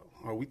 are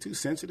we too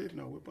sensitive?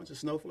 No, we're a bunch of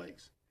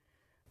snowflakes.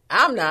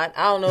 I'm not.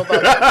 I don't know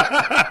about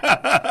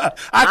that.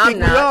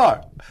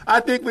 I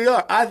think we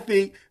are.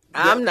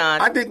 I'm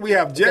not. I think we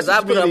have just because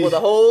I put up with a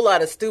whole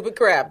lot of stupid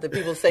crap that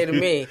people say to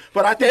me.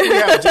 But I think we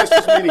have just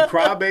as many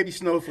crybaby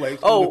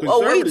snowflakes on the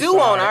conservative we do side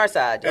on our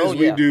side. as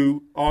we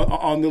do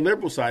on the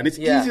liberal side. It's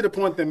easy to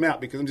point them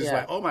out because I'm just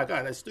like, oh my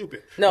God, that's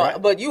stupid. No,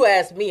 right? But you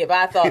asked me if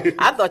I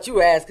thought you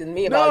were asking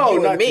me about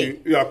you and me.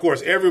 You. Yeah, of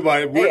course,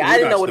 everybody. Hey, I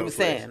didn't know what he was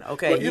saying.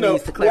 Okay,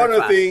 but, one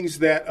of the things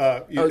that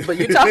but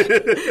you're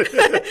talking.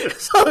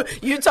 So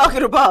you're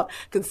talking about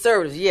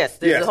conservatives. Yes,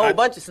 there's a whole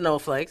bunch of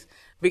snowflakes,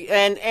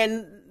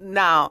 and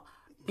now.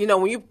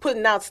 When you're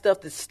putting out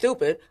stuff that's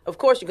stupid, of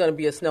course you're going to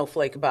be a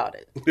snowflake about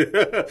it.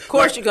 Of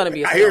course you're going to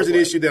be a snowflake. Here's an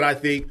issue that I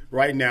think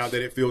right now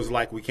that it feels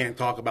like we can't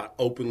talk about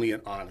openly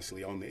and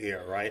honestly on the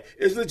air, right?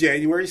 Is the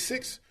January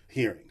 6th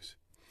hearings,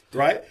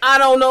 right? I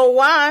don't know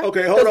why.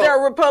 Okay, hold on. Because there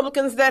are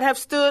Republicans that have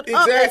stood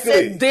up and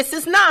said this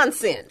is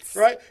nonsense.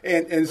 Right?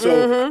 And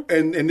so,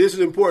 and this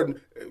is important.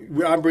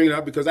 I'm bringing it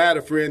up because I had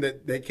a friend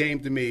that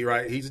came to me,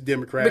 right? He's a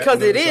Democrat.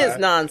 Because it is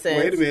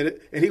nonsense. Wait a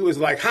minute. And he was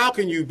like, how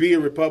can you be a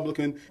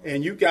Republican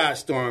and you guys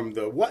stormed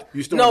the what?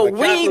 You stormed the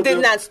Capitol. We did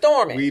not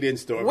storm it. We didn't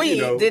storm it. We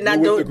did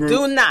not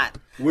do not.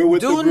 We're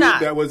with the group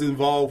that was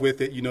involved with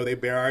it. They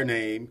bear our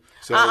name.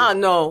 So.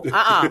 No.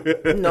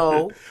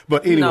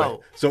 But anyway,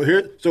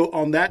 so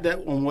on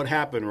on what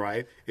happened,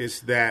 right,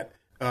 is that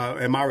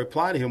and my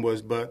reply to him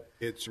was, but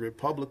it's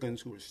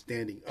Republicans who are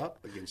standing up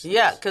against this.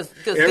 Yeah, because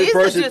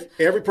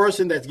every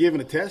person that's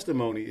given a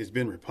testimony has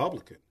been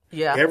Republican.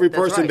 Yeah, every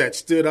person right. that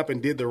stood up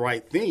and did the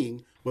right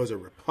thing was a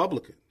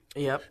Republican.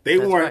 Yep, they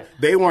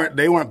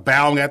weren't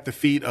bowing at the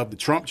feet of the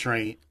Trump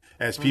train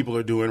as people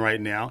are doing right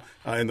now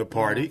in the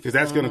party, because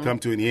that's going to come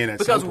to an end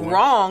at some point. Because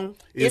wrong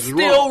is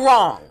still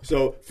wrong.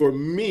 So for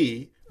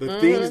me, the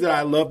things that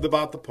I loved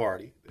about the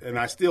party, and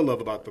I still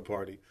love about the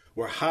party,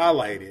 were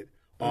highlighted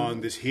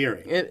on this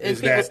hearing. And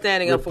people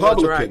standing up for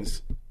what's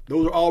right.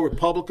 Those are all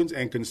Republicans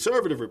and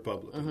conservative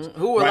Republicans.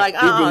 Who were right? like,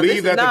 who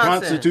believe that nonsense.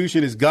 the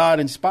Constitution is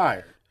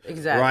God-inspired.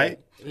 Exactly. Right?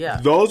 Yeah.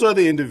 Those are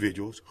the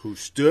individuals who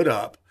stood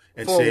up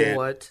and said,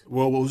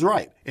 what was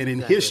right. And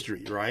in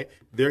history, right,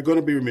 they're going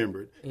to be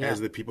remembered as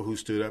the people who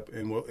stood up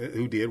and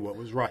who did what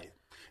was right.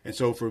 And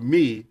so for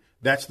me,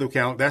 that's the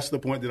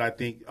point that I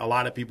think a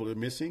lot of people are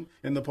missing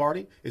in the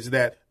party, is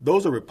that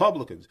those are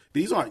Republicans.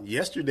 These aren't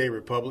yesterday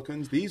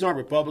Republicans. These aren't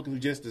Republicans who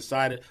just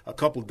decided a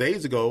couple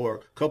days ago or a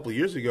couple of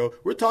years ago.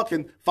 We're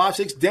talking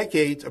 5-6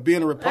 decades of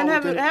being a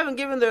Republican. And haven't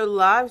given their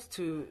lives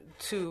to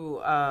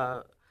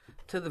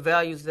the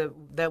values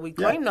that we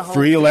claim to hold.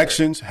 Free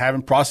elections,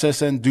 having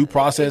process and due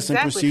process and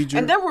procedure.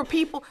 And there were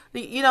people,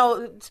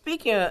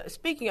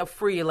 speaking of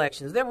free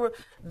elections,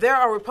 there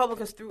are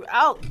Republicans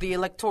throughout the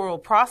electoral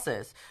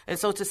process. And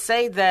so to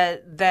say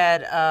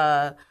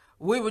that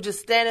we were just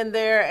standing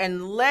there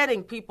and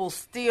letting people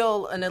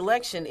steal an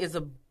election is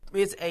a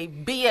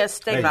BS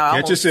statement. Hey,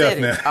 catch yourself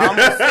now. I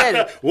almost said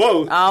it.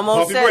 Whoa. I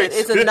almost said it.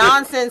 It's a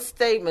nonsense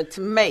statement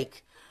to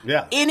make.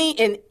 Yeah.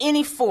 In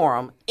any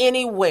forum,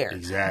 anywhere.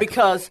 Exactly.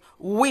 Because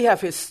we have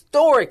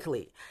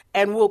historically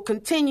and will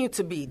continue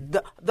to be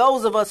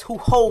those of us who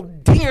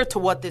hold dear to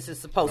what this is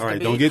supposed to be.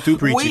 Don't get too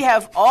preachy. We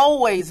have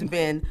always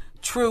been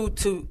true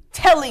to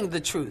telling the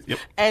truth. Yep.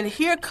 And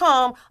here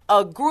come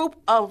a group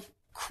of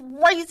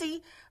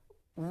crazy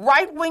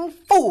right-wing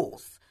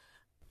fools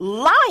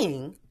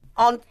lying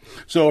on.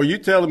 So are you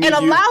telling me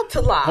allowed to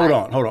lie? Hold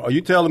on. Are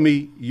you telling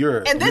me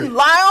then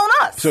lie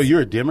on us? So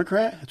you're a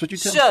Democrat? That's what you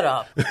tell me? Shut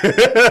up.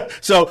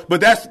 So, but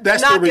that's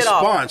Knock the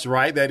response,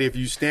 right? That if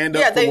you stand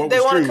up for what they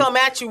was want true, to come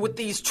at you with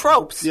these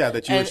tropes. Yeah,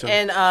 that you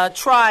and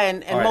try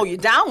and mow you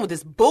down with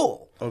this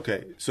bull.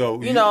 Okay, so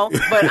but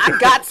I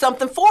got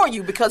something for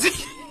you because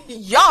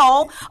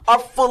y'all are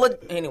full of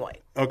anyway.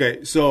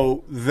 Okay,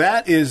 so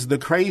that is the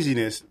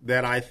craziness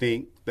that I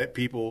think that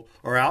people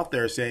are out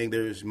there saying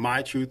there's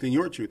my truth and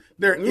your truth.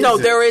 There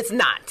is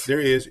not.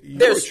 There is.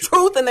 There's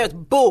truth and there's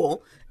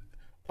bull.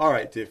 All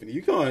right, Tiffany,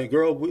 you go on,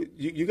 girl.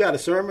 You got a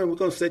sermon. We're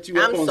going to set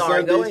you up on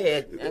sorry. Sundays. Go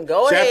ahead. And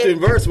go Chapter ahead.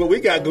 and verse, what we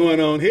got going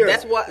on here.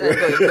 That's what. Go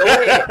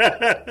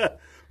ahead.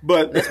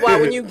 But that's why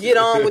when you get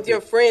on with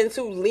your friends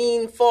who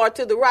lean far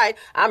to the right,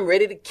 I'm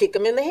ready to kick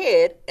them in the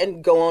head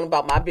and go on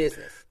about my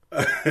business.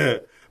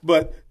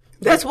 But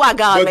that's why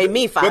God made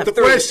me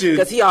 5'3",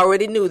 because He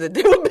already knew that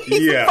there would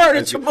be some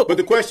furniture. But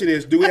the question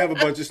is, do we have a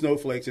bunch of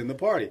snowflakes in the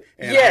party?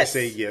 And I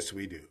say yes,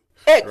 we do.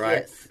 Heck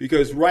right? Yes.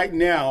 Because right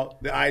now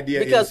the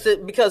idea is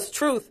because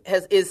truth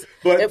is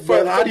for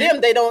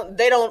them they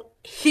don't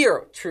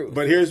hear truth.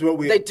 But here's what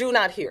they do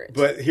not hear it.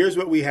 But here's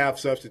what we have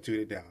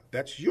substituted now.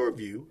 That's your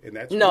view, and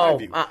that's my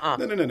view.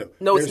 No.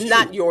 No, it's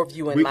not your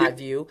view and my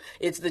view.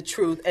 It's the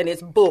truth, and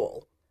it's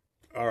bull.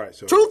 All right,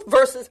 so truth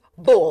versus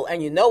bull,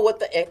 and you know what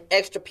the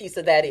extra piece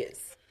of that is.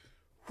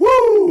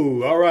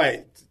 Woo! All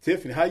right,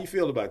 Tiffany, how you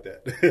feel about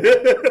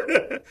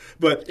that?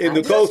 But in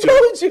the culture,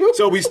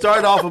 so we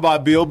started off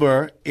about Bill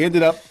Burr,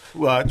 ended up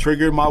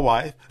triggering my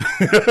wife.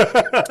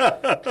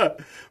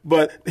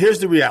 But here's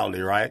the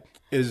reality, right?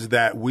 Is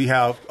that we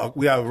have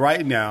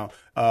right now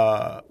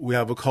we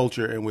have a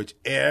culture in which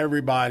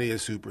everybody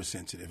is super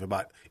sensitive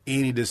about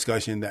any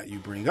discussion that you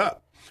bring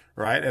up.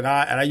 Right, and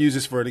I use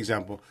this for an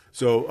example.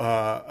 So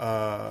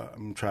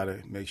I'm trying to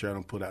make sure I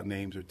don't put out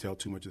names or tell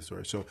too much of the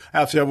story. So I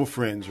have several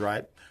friends,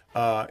 right?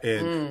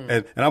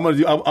 And I'm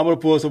gonna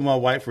pull some of my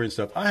white friend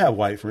stuff. I have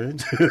white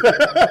friends.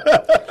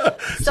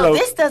 So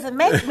this doesn't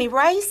make me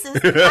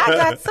racist. I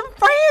got some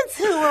friends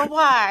who are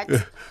white.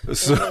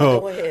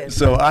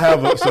 So I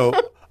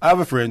have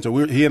a friend. So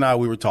he and I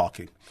were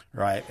talking.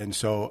 Right. And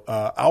so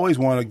I always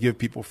want to give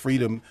people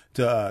freedom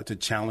to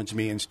challenge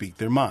me and speak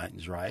their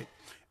minds. Right.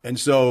 And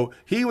so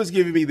he was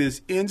giving me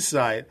this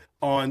insight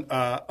on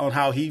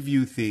how he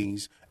viewed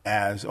things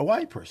as a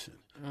white person,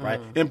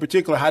 right? In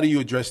particular, how do you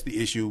address the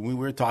issue? We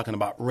were talking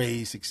about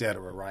race, et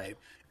cetera, right?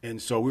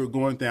 And so we were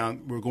going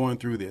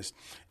through this.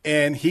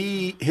 And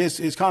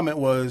his comment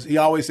was, he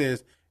always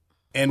says,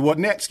 and what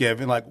next,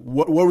 Kevin? Like,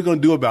 what are we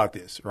going to do about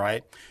this,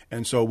 right?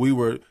 And so we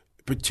were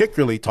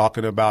particularly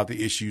talking about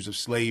the issues of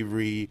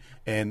slavery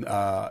and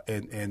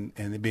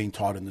being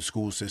taught in the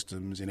school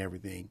systems and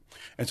everything.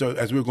 And so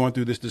as we were going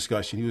through this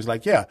discussion, he was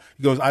like, he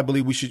goes, I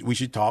believe we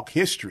should talk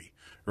history,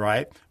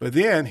 right? But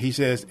then he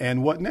says,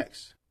 and what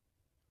next?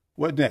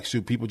 What next?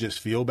 Should people just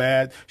feel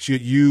bad?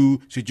 Should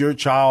your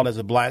child as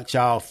a black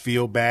child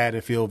feel bad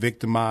and feel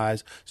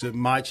victimized? Should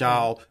my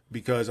child,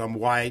 because I'm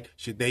white,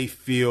 should they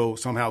feel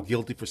somehow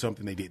guilty for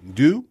something they didn't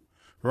do?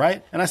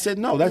 right? And I said,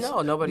 no,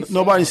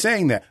 nobody's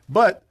saying that.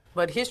 But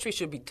history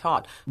should be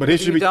taught. But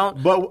history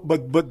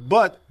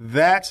but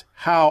that's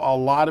how a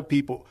lot of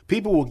people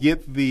will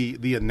get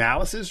the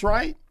analysis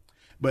right,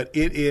 but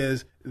it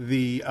is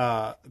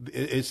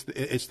it's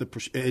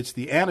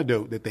the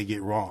antidote that they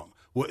get wrong.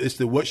 It's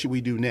the what should we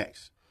do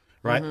next,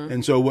 right? Mm-hmm.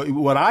 And so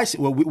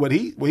what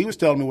he was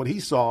telling me what he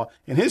saw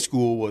in his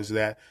school was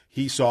that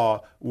he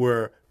saw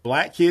where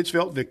black kids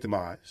felt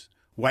victimized.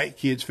 White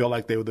kids felt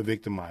like they were the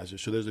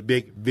victimizers. So there's a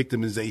big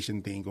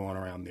victimization thing going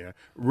around there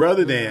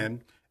rather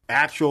than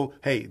actual,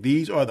 hey,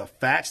 these are the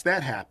facts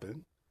that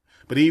happen.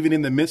 But even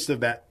in the midst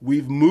of that,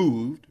 we've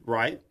moved,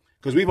 right?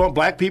 Because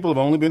black people have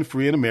only been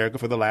free in America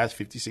for the last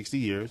 50, 60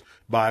 years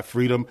by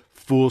freedom,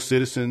 full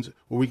citizens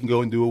where we can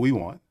go and do what we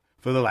want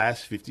for the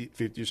last 50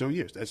 or so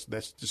years.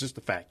 That's just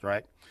the fact,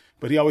 right?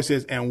 But he always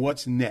says, and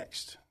what's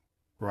next,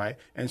 right?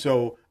 And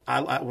so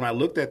when I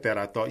looked at that,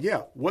 I thought,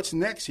 yeah, what's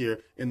next here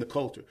in the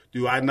culture?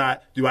 Do I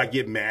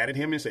get mad at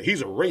him and say,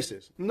 he's a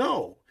racist?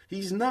 No,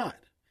 he's not.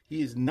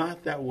 He is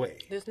not that way.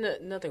 There's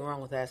nothing wrong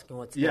with asking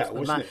what's next.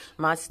 But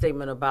my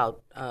statement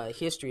about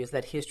history is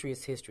that history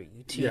is history.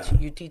 You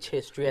teach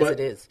history as it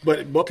is.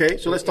 But okay,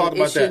 so let's talk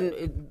about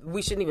that.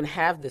 We shouldn't even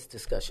have this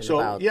discussion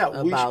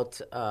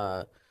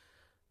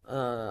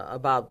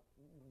about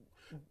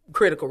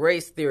critical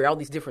race theory, all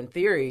these different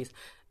theories.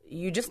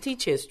 You just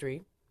teach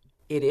history.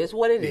 It is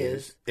what it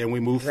is. And we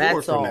move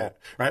forward from that.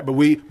 Right?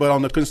 But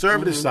on the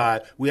conservative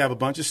side, we have a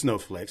bunch of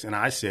snowflakes, and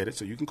I said it,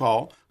 so you can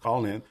call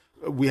in.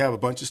 We have a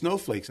bunch of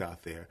snowflakes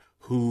out there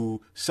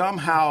who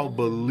somehow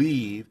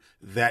believe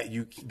that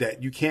you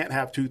can't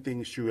have two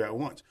things true at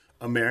once.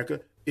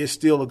 America is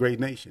still a great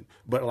nation,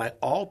 but like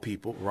all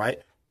people, right?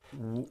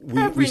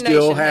 We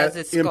still have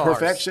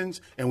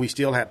imperfections, and we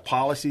still have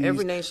policies and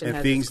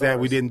things that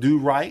we didn't do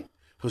right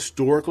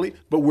historically,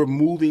 but we're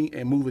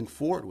moving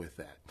forward with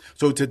that.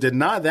 So to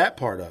deny that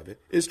part of it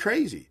is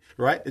crazy,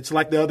 right? It's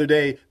like the other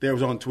day there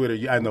was on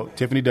Twitter. I know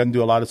Tiffany doesn't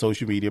do a lot of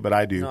social media, but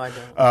I do. No, I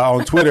don't.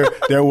 On Twitter,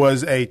 there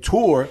was a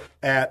tour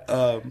at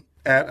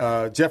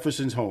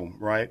Jefferson's home,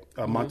 right?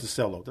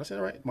 Monticello. Did I say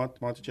that right?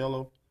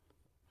 Monticello.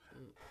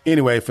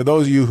 Anyway, for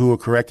those of you who are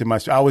correcting my,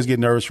 I always get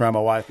nervous around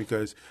my wife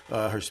because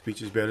her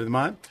speech is better than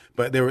mine.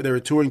 But they were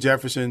touring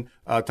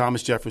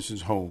Thomas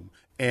Jefferson's home.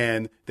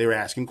 And they were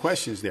asking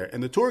questions there.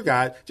 And the tour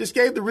guide just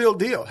gave the real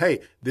deal.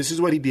 Hey, this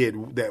is what he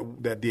did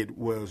that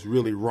was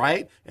really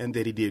right and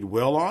that he did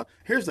well on.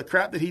 Here's the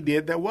crap that he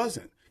did that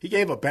wasn't. He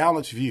gave a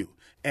balanced view.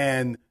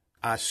 And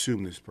I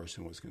assume this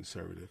person was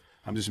conservative.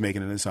 I'm just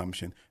making an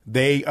assumption.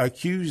 They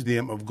accused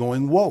them of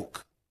going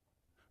woke,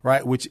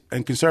 right? Which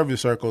in conservative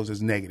circles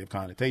is negative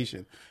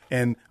connotation.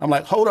 And I'm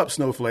like, hold up,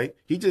 snowflake.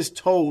 He just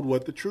told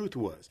what the truth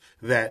was,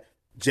 that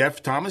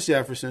Thomas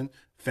Jefferson,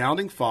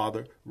 founding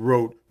father,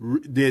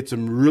 did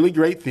some really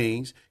great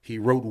things. He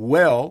wrote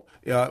well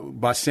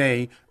by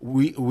saying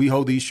we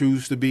hold these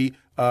truths to be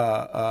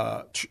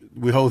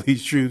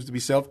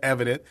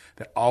self-evident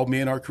that all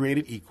men are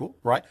created equal,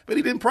 right? But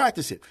he didn't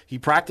practice it. He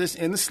practiced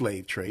in the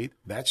slave trade.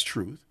 That's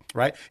truth,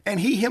 right? And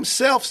he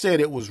himself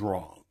said it was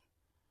wrong,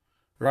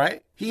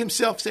 right? He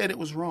himself said it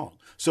was wrong.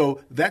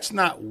 So that's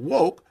not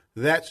woke.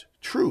 That's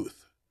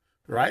truth,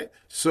 right?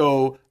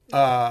 So.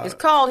 It's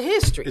called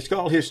history. It's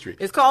called history.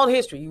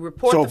 You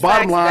report the facts. So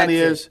bottom line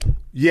is,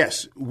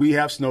 yes, we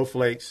have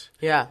snowflakes.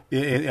 Yeah.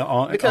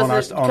 On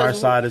our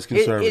side as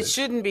conservatives. It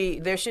shouldn't be.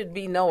 There should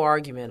be no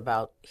argument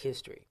about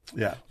history.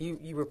 Yeah.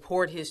 You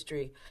report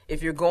history.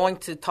 If you're going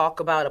to talk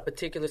about a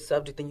particular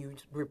subject, then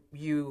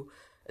you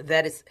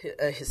that is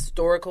a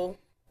historical,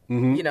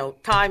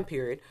 time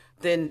period.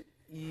 Then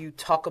you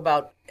talk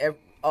about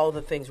all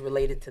the things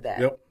related to that.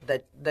 Yep.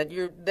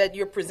 that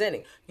you're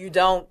presenting. You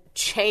don't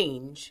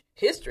change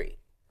history.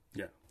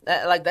 Yeah.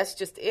 That's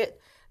just it.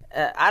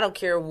 I don't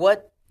care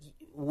what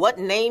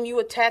name you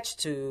attach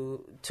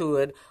to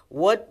it,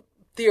 what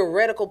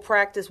theoretical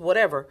practice,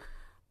 whatever.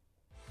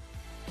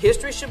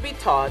 History should be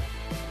taught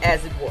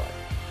as it was.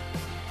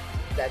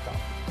 That's all.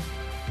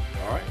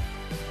 All right.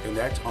 And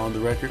that's On the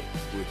Record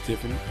with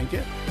Tiffany and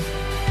Ken.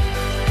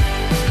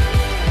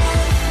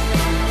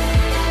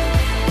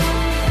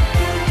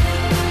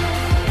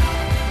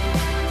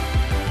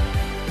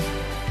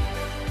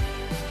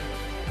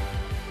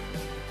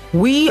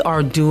 We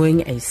are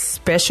doing a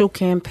special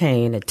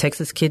campaign at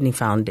Texas Kidney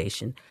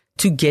Foundation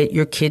to get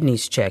your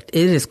kidneys checked.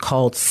 It is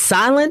called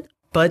Silent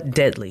but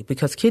Deadly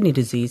because kidney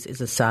disease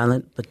is a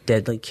silent but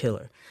deadly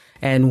killer.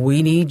 And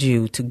we need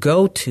you to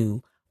go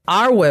to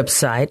our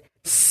website,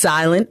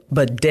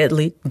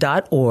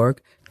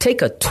 silentbutdeadly.org,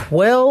 take a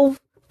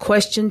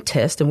 12-question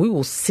test, and we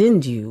will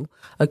send you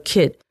a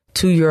kit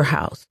to your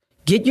house.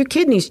 Get your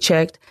kidneys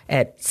checked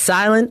at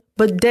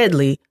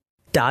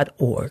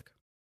silentbutdeadly.org.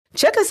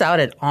 Check us out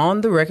at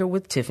On the Record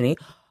with Tiffany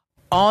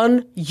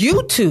on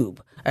YouTube.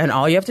 And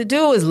all you have to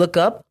do is look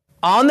up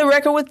On the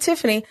Record with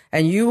Tiffany,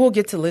 and you will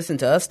get to listen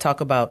to us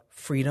talk about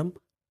freedom,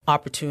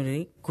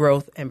 opportunity,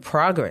 growth, and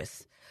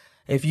progress.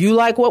 If you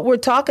like what we're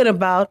talking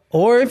about,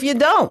 or if you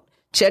don't,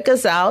 check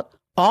us out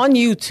on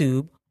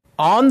YouTube,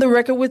 On the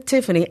Record with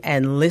Tiffany,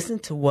 and listen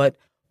to what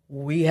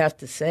we have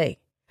to say.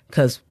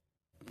 because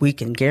we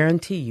can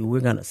guarantee you we're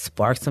going to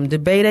spark some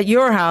debate at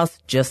your house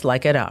just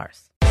like at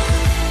ours.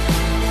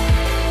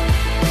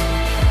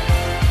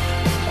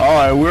 All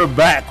right, we're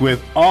back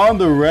with On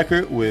the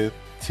Record with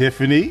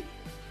Tiffany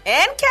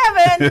and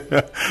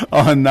Kevin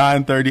on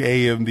 9:30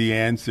 a.m. The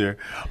Answer.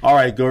 All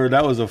right, Gordon,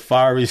 that was a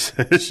fiery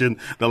session,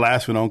 the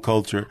last one on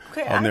culture.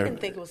 Okay, I didn't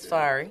think it was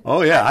fiery.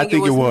 Oh, yeah, I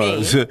think it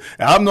was.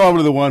 I'm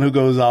normally the one who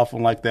goes off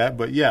on like that,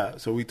 but yeah,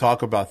 so we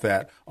talk about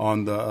that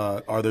on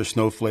the are there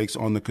snowflakes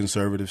on the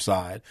conservative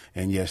side?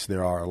 And yes,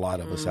 there are a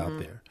lot of us out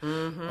there.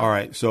 All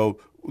right, so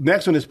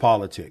next one is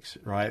politics,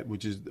 right,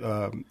 which is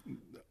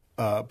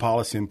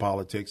policy and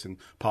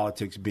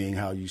politics being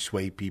how you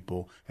sway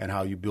people and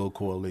how you build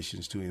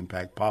coalitions to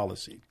impact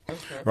policy.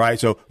 Okay. Right?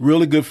 So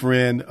really good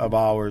friend of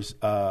ours,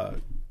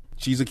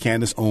 she's a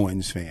Candace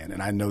Owens fan,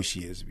 and I know she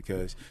is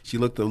because she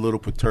looked a little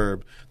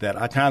perturbed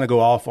that I kind of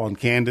go off on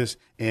Candace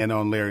and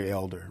on Larry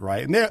Elder,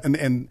 right?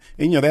 And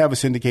you know, they have a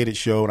syndicated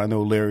show, and I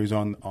know Larry's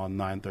on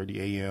 9:30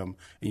 a.m.,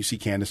 and you see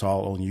Candace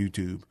all on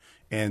YouTube,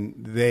 and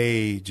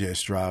they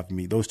just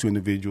those two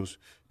individuals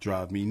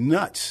drive me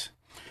nuts.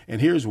 And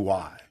here's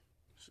why.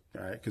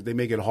 All right, because they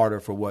make it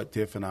harder for what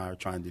Tiff and I are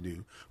trying to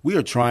do. We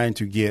are trying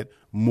to get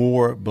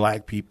more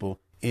black people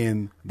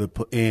in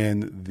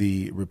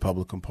the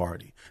Republican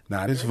Party,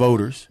 not as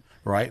voters,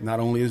 right? Not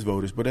only as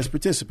voters, but as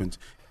participants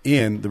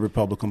in the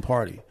Republican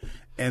Party.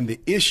 And the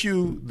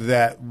issue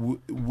that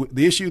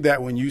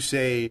when you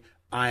say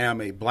I am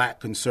a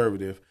black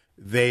conservative,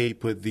 they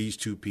put these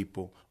two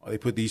people, or they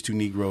put these two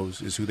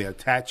Negroes is who they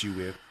attach you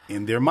with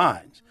in their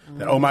minds.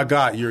 That, oh my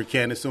God, you're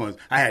Candace Owens.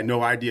 I had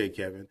no idea,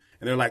 Kevin.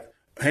 And they're like,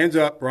 hands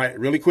up, right,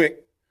 really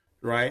quick,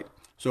 right?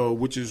 So,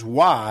 which is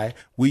why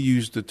we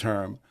use the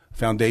term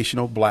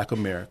foundational black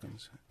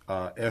Americans,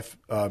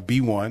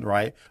 B1,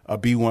 right? A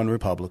B1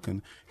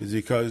 Republican, is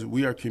because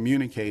we are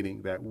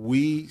communicating that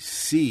we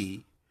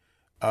see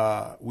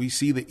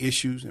the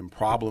issues and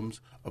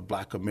problems of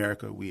black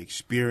America. We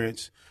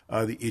experience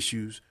the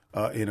issues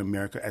in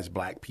America as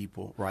black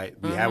people, right?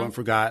 We haven't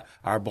forgot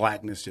our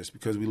blackness just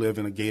because we live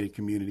in a gated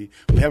community.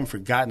 We haven't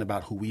forgotten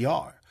about who we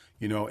are,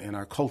 you know, and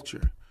our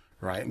culture.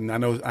 Right. And I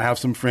know I have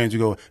some friends who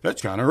go,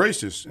 that's kind of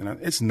racist. And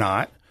it's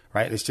not.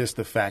 Right. It's just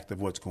the fact of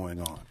what's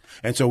going on.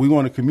 And so we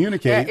want to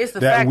communicate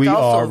that we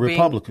are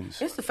Republicans.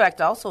 It's the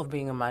fact also of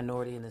being a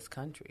minority in this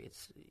country.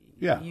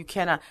 You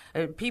cannot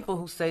people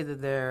who say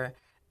that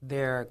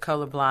they're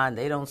colorblind,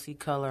 they don't see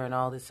color and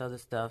all this other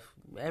stuff.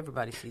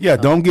 Everybody sees color.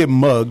 Don't get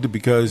mugged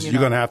because you're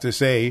going to have to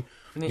say,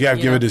 you have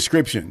to give a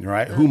description.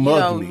 Right. Who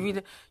mugged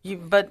me?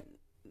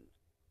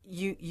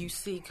 You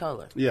see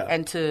color. Yeah.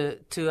 And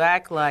to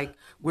act like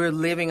we're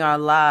living our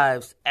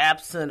lives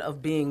absent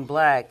of being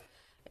black,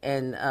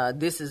 and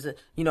this is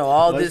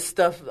this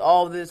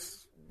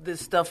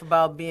stuff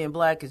about being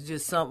black is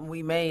just something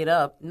we made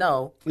up.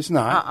 No, it's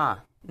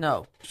not.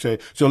 No. So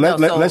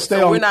let's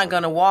stay on. We're not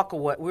going to walk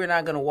away. We're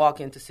not going to walk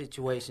into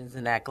situations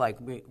and act like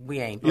we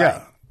ain't black.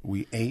 Yeah.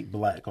 We ain't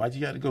black. Why'd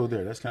you got to go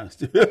there? That's kind of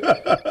stupid.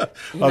 Okay,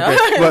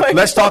 but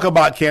let's talk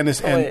about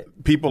Candace and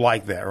people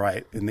like that,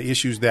 right? And the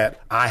issues that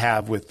I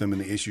have with them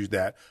and the issues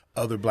that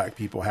other black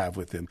people have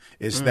with them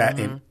is that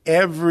in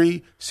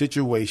every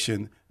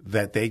situation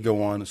that they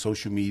go on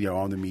social media or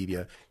on the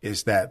media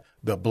is that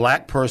the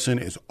black person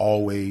is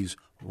always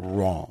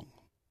wrong.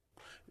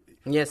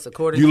 Yes,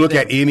 according to you look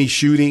at any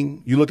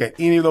shooting, you look at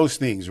any of those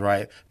things,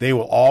 right? They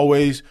will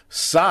always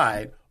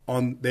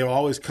they will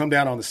always come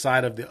down on the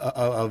side of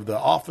the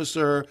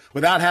officer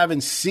without having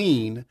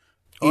seen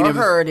or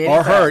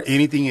heard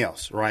anything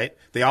else, right?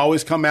 They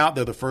always come out.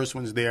 They're the first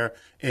ones there,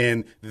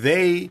 and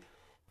they're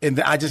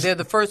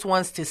the first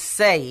ones to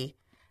say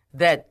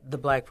that the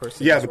black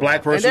person the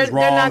black person is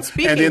wrong. They're not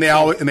speaking, and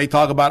then they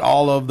talk about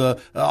all of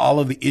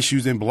the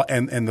issues in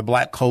the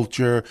black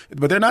culture,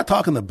 but they're not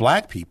talking to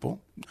black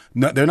people.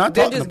 No, they're not.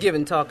 They're just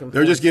giving talking points.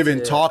 They're just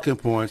giving talking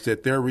points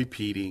that they're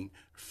repeating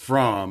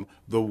from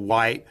the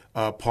white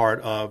part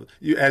of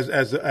you. As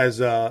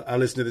I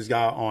listen to this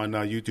guy on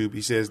YouTube,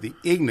 he says the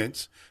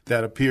ignorance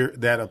that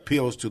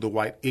appeals to the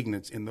white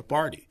ignorance in the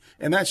party,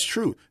 and that's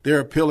true. They're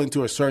appealing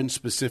to a certain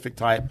specific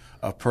type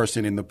of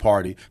person in the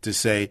party to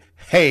say,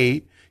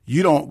 "Hey,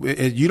 you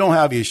don't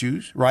have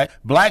issues, right?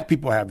 Black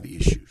people have the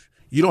issues.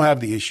 You don't have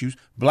the issues.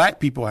 Black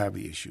people have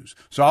the issues."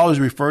 So I always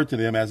refer to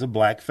them as a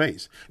black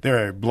face.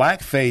 They're a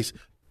black face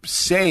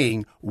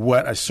saying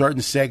what a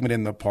certain segment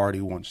in the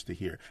party wants to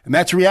hear. And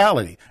that's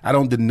reality. I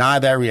don't deny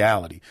that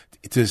reality.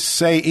 To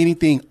say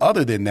anything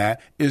other than that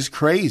is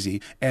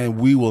crazy, and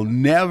we will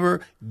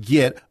never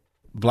get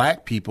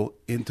black people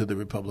into the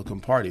Republican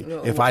Party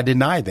if I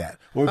deny that.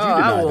 Or if you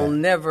deny I will that.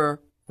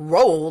 Never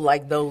roll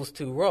like those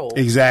two roll.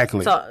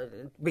 Exactly. So,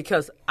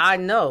 because I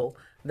know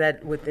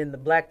that within the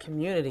black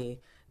community,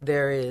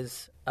 there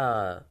is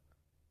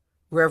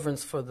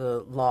reverence for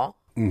the law.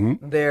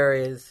 Mm-hmm. There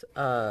is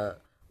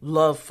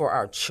love for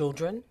our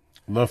children.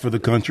 Love for the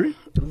country.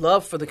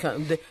 Love for the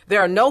country. There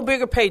are no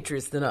bigger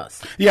patriots than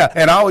us. Yeah,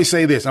 and I always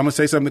say this. I'm going to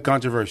say something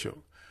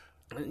controversial.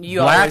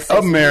 Black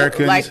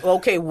Americans. Like,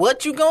 okay,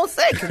 what you going to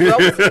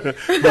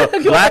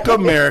say? Black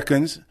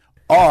Americans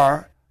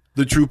are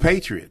the true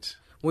patriots.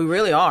 We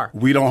really are.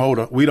 We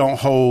don't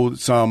hold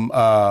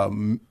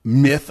some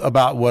myth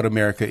about what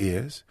America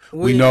is.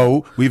 We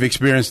know we've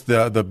experienced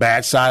the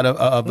bad side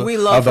of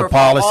the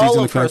policies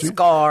in the country. Her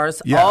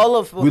scars. Yeah.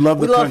 We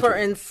love her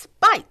in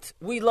spite.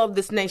 We love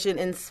this nation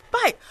in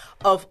spite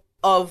of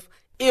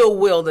ill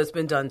will that's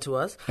been done to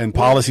us and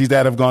policies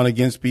that have gone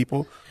against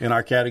people in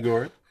our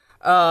category.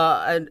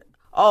 And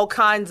all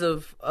kinds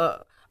of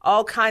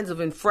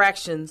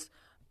infractions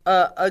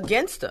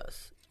against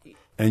us.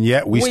 And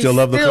yet we still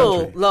love the country.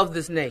 We still love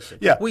this nation.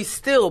 Yeah. We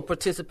still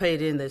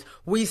participate in this.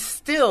 We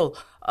still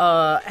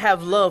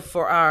have love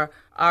for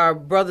our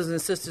brothers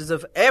and sisters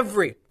of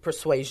every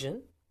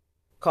persuasion,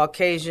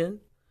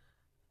 Caucasian,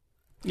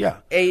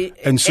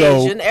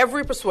 Asian,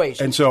 every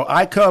persuasion. And so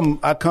I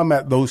come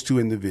at those two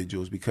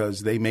individuals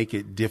because they make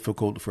it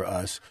difficult for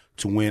us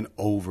to win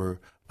over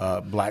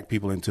black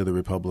people into the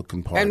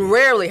Republican Party. And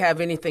rarely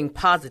have anything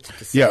positive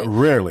to say. Yeah,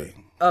 rarely.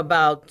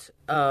 About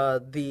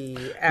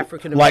the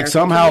African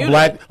American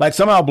like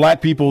somehow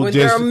black people when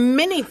just there are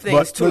many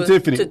things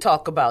to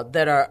talk about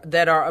that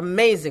are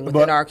amazing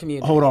within our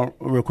community. Hold on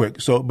real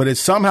quick. So but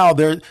it's somehow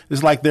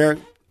it's like they're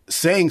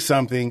saying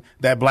something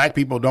that black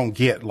people don't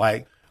get,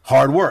 like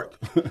hard work,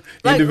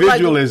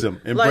 individualism,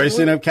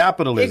 embracing of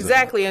capitalism.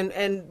 Exactly,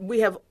 and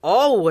we have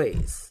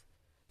always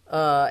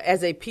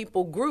as a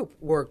people group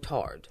worked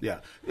hard. Yeah.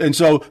 And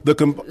so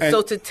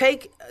so to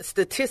take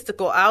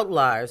statistical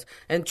outliers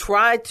and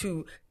try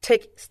to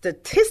take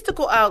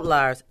statistical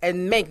outliers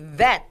and make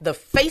that the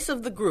face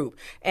of the group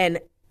and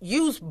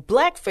use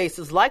black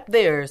faces like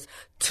theirs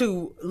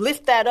to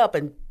lift that up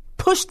and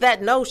push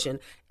that notion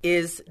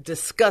is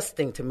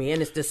disgusting to me,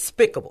 and it's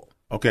despicable.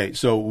 Okay,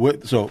 so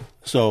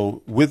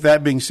with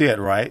that being said,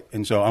 right?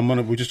 And so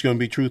we're just going to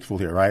be truthful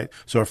here, right?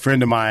 So a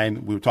friend of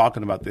mine, we were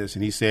talking about this,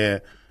 and he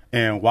said,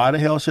 and why the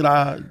hell should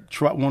I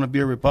want to be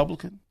a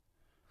Republican?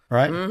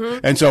 Right?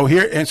 Mm-hmm. And so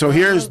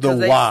here's the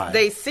why.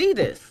 They see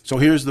this. So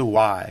here's the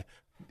why.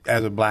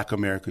 As a black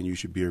American, you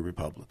should be a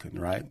Republican,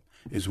 right?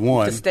 Is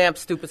one. To stamp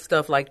stupid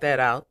stuff like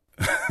that out.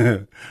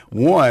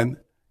 One,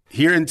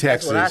 here in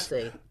Texas, that's what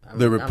I say.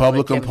 The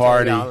Republican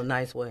Party. Y'all a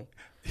nice way.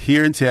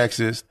 Here in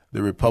Texas,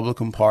 the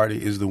Republican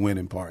Party is the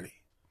winning party.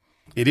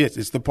 It is.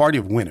 It's the party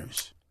of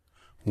winners.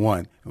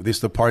 One, it's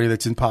the party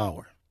that's in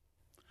power.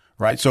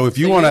 Right. So if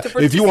you want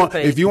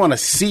a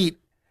seat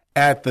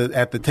at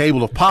the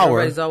table of power,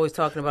 everybody's always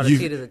talking about a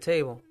seat at the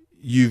table.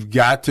 You've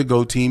got to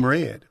go Team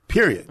Red.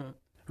 Period. Mm-hmm.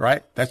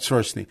 Right. That's the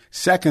first thing.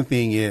 Second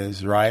thing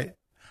is, right,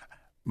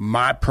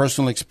 my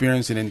personal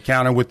experience and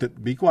encounter with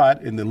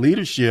in the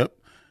leadership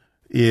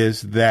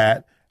is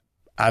that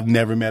I've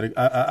never met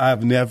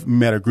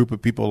a group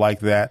of people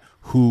like that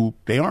who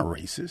they aren't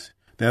racist.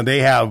 Now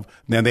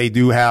they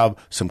do have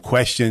some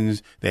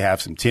questions. They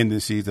have some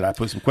tendencies that I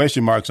put some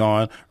question marks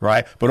on,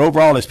 right? But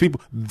overall, as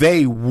people,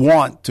 they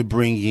want to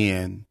bring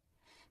in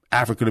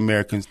African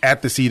Americans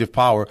at the seat of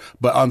power.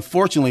 But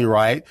unfortunately,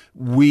 right,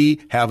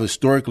 we have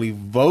historically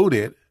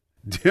voted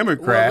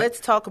Democrat. Well, let's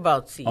talk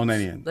about seats. On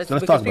that end.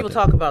 Because people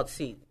talk about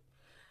seats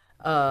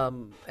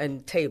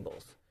and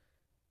tables.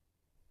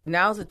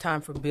 Now's the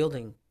time for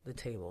building the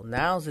table.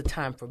 Now's the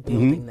time for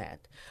building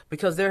that.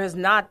 Because there has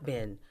not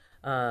been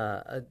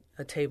a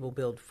table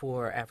built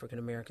for African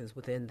Americans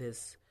within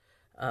this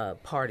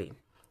party.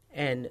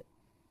 And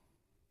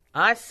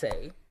I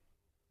say,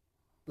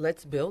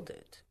 let's build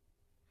it.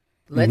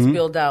 Let's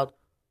build out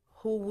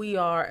who we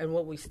are and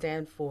what we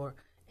stand for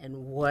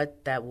and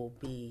what that will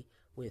be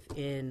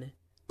within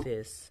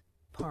this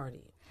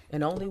party.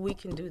 And only we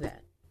can do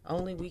that.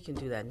 Only we can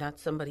do that. Not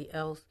somebody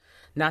else,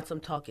 not some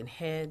talking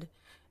head.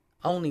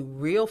 Only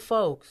real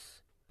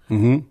folks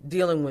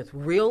dealing with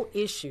real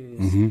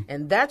issues.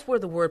 And that's where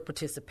the word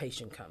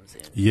participation comes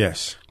in.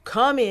 Yes.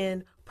 Come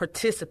in,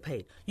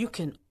 participate. You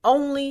can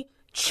only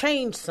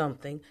change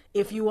something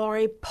if you are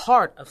a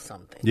part of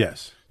something.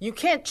 Yes. You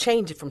can't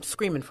change it from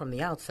screaming from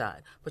the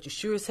outside, but you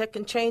sure as heck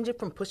can change it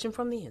from pushing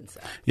from the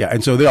inside. Yeah,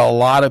 and so there are a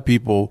lot of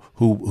people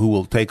who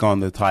will take on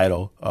the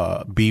title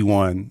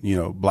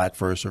B1, Black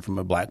First, or from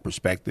a black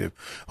perspective,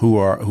 who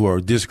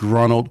are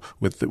disgruntled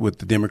with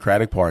the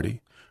Democratic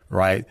Party,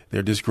 right?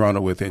 They're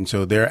disgruntled with it, and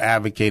so they're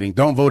advocating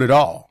don't vote at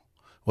all.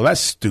 Well, that's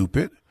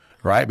stupid.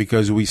 Right,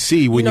 because we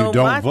see when you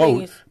don't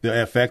vote,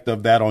 the effect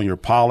of that on your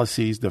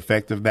policies, the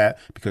effect of that,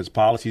 because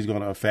policy is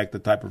going to affect the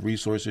type of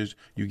resources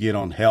you get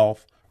on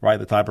health, right?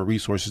 The type of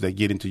resources that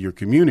get into your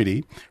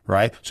community,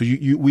 right? So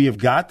we have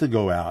got to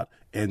go out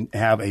and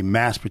have a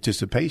mass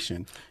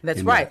participation.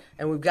 That's right,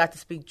 and we've got to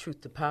speak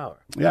truth to power.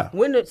 Yeah.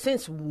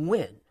 Since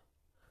when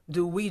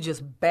do we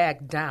just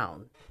back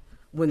down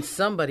when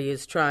somebody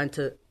is trying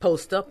to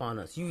post up on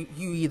us? You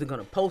either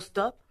going to post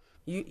up.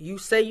 You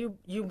say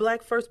you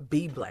black first,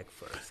 be black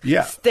first.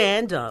 Yeah.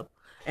 Stand up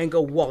and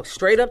go walk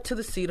straight up to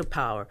the seat of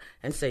power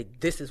and say,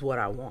 this is what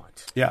I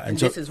want. Yeah. And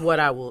this is what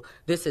I will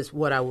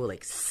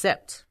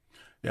accept.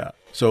 Yeah.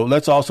 So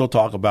let's also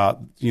talk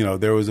about,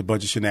 there was a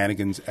bunch of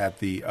shenanigans at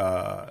the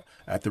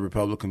at the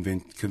Republican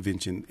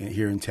convention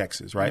here in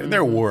Texas, right? And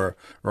there were,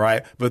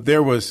 right? But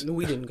there was...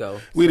 We didn't go.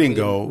 We didn't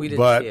go,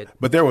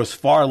 but there was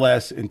far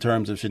less in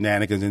terms of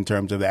shenanigans, in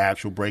terms of the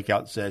actual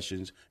breakout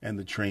sessions and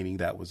the training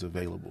that was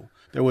available.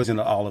 There wasn't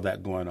all of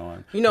that going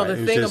on. You know, right?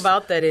 The thing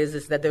about that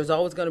is that there's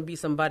always going to be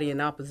somebody in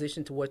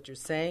opposition to what you're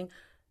saying.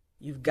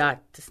 You've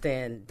got to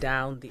stand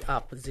down the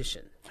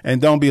opposition. And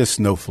don't be a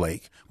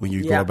snowflake when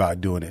you go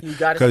about doing it. You've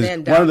got to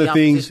stand down the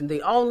opposition.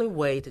 The only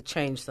way to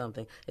change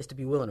something is to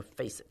be willing to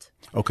face it.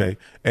 Okay.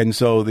 And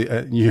so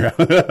and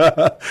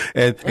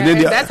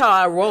that's how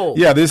I roll.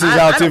 Yeah, this is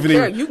how Tiffany.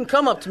 Don't care. You can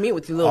come up to me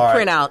with your little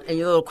printout and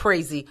your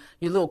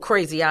little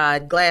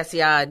crazy-eyed,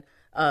 glassy-eyed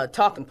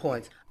talking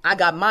points. I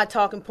got my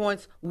talking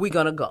points. We're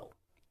going to go.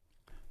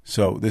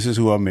 So this is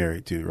who I'm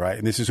married to, right?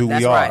 And this is who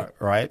we are,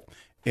 right?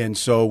 And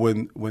so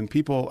when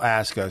people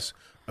ask us,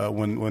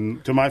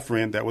 when to my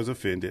friend that was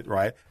offended,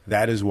 right?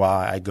 That is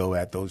why I go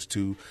at those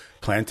two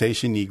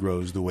plantation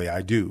Negroes the way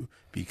I do,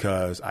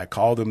 because I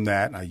call them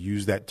that and I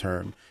use that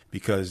term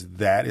because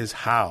that is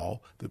how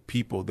the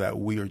people that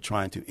we are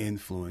trying to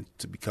influence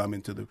to become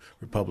into the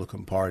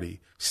Republican Party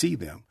see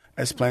them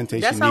as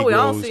plantation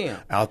Negroes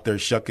out there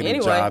shucking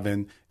and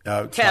jiving,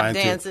 trying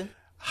dancing, to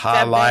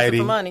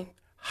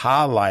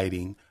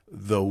highlighting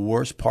the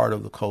worst part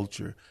of the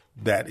culture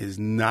that is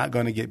not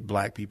going to get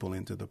black people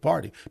into the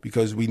party,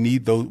 because we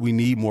need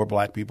more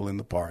black people in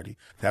the party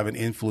to have an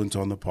influence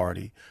on the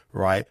party,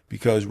 right?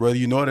 Because whether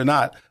you know it or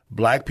not,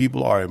 black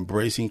people are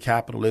embracing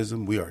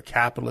capitalism. We are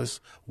capitalists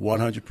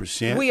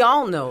 100%. We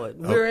all know it.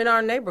 We're in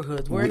our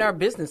neighborhoods. We're in our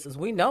businesses.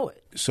 We know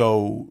it.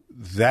 So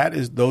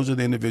those are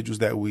the individuals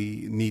that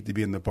we need to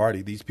be in the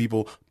party. These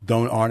people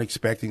aren't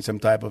expecting some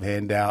type of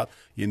handout.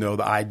 You know,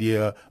 the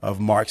idea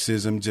of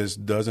Marxism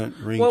just doesn't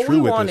ring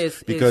true with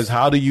us. Because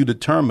how do you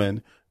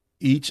determine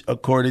each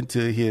according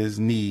to his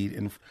need,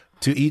 and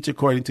to each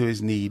according to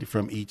his need,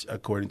 from each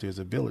according to his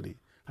ability?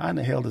 How in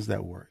the hell does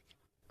that work?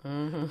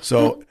 Mm-hmm.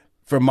 So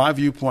from my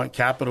viewpoint,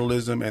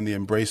 capitalism and the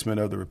embracement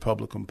of the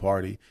Republican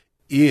Party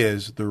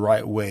is the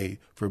right way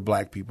for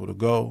black people to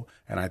go.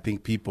 And I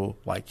think people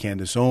like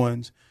Candace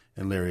Owens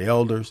and Larry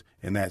Elders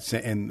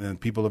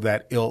and people of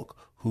that ilk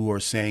who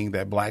are saying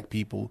that black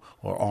people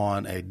are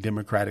on a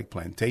Democratic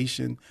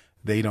plantation,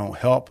 they don't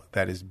help.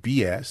 That is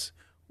BS.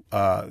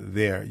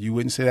 There. You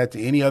wouldn't say that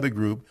to any other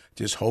group,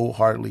 just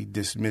wholeheartedly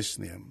dismiss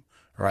them,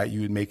 right?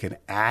 You would make an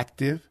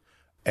active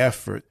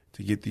effort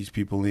to get these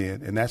people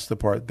in. And that's the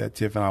part that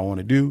Tiff and I want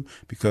to do,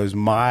 because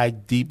my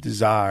deep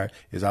desire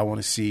is I want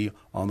to see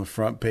on the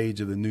front page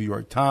of the New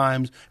York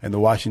Times and the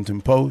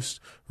Washington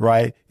Post,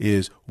 right,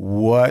 is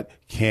what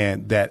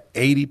can that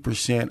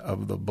 80%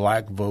 of the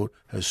black vote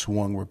has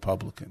swung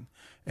Republican,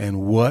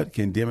 and what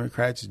can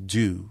Democrats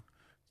do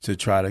to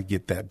try to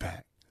get that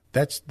back?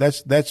 That's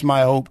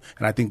my hope,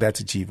 and I think that's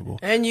achievable.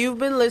 And you've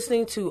been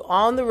listening to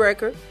On the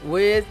Record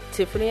with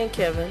Tiffany and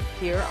Kevin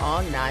here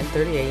on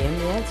 9:30 a.m.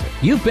 The Answer.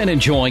 You've been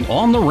enjoying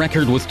On the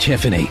Record with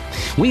Tiffany.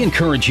 We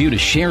encourage you to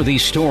share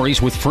these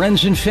stories with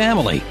friends and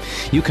family.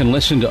 You can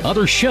listen to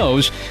other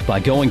shows by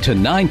going to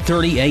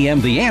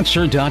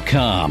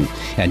 930amtheanswer.com.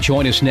 And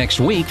join us next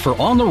week for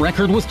On the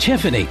Record with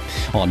Tiffany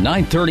on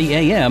 9:30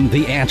 a.m.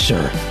 The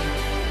Answer.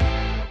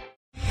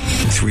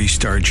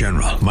 3-star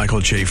General Michael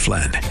J.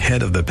 Flynn,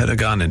 head of the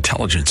Pentagon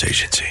Intelligence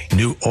Agency,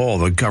 knew all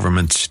the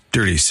government's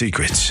dirty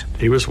secrets.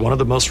 He was one of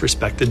the most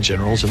respected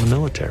generals in the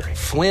military.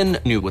 Flynn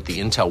knew what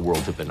the intel world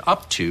had been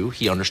up to.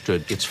 He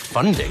understood its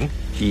funding.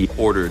 He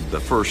ordered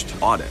the first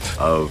audit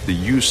of the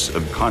use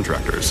of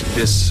contractors.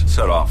 This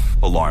set off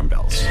alarm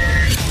bells.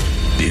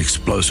 The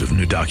explosive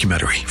new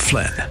documentary,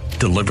 Flynn,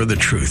 Deliver the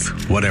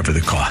Truth, Whatever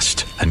the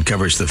Cost,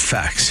 uncovers the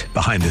facts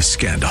behind this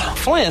scandal.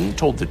 Flynn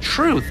told the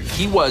truth.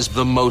 He was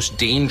the most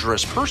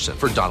dangerous person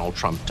for Donald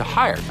Trump to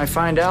hire. I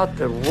find out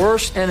the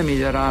worst enemy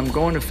that I'm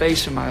going to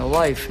face in my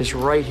life is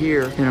right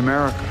here in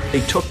America.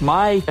 They took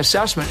my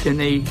assessment and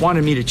they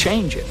wanted me to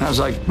change it. And I was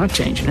like, I'm not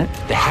changing it.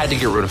 They had to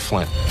get rid of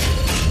Flynn.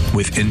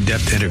 With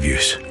in-depth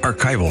interviews,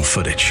 archival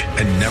footage,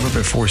 and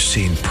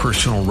never-before-seen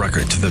personal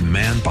records of the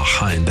man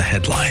behind the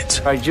headlines.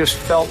 I just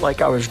felt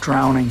like I was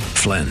drowning.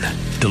 Flynn,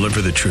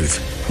 Deliver the Truth,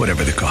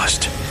 Whatever the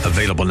Cost.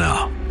 Available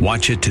now.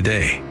 Watch it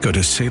today. Go to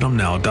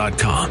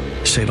salemnow.com.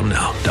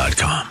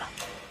 salemnow.com.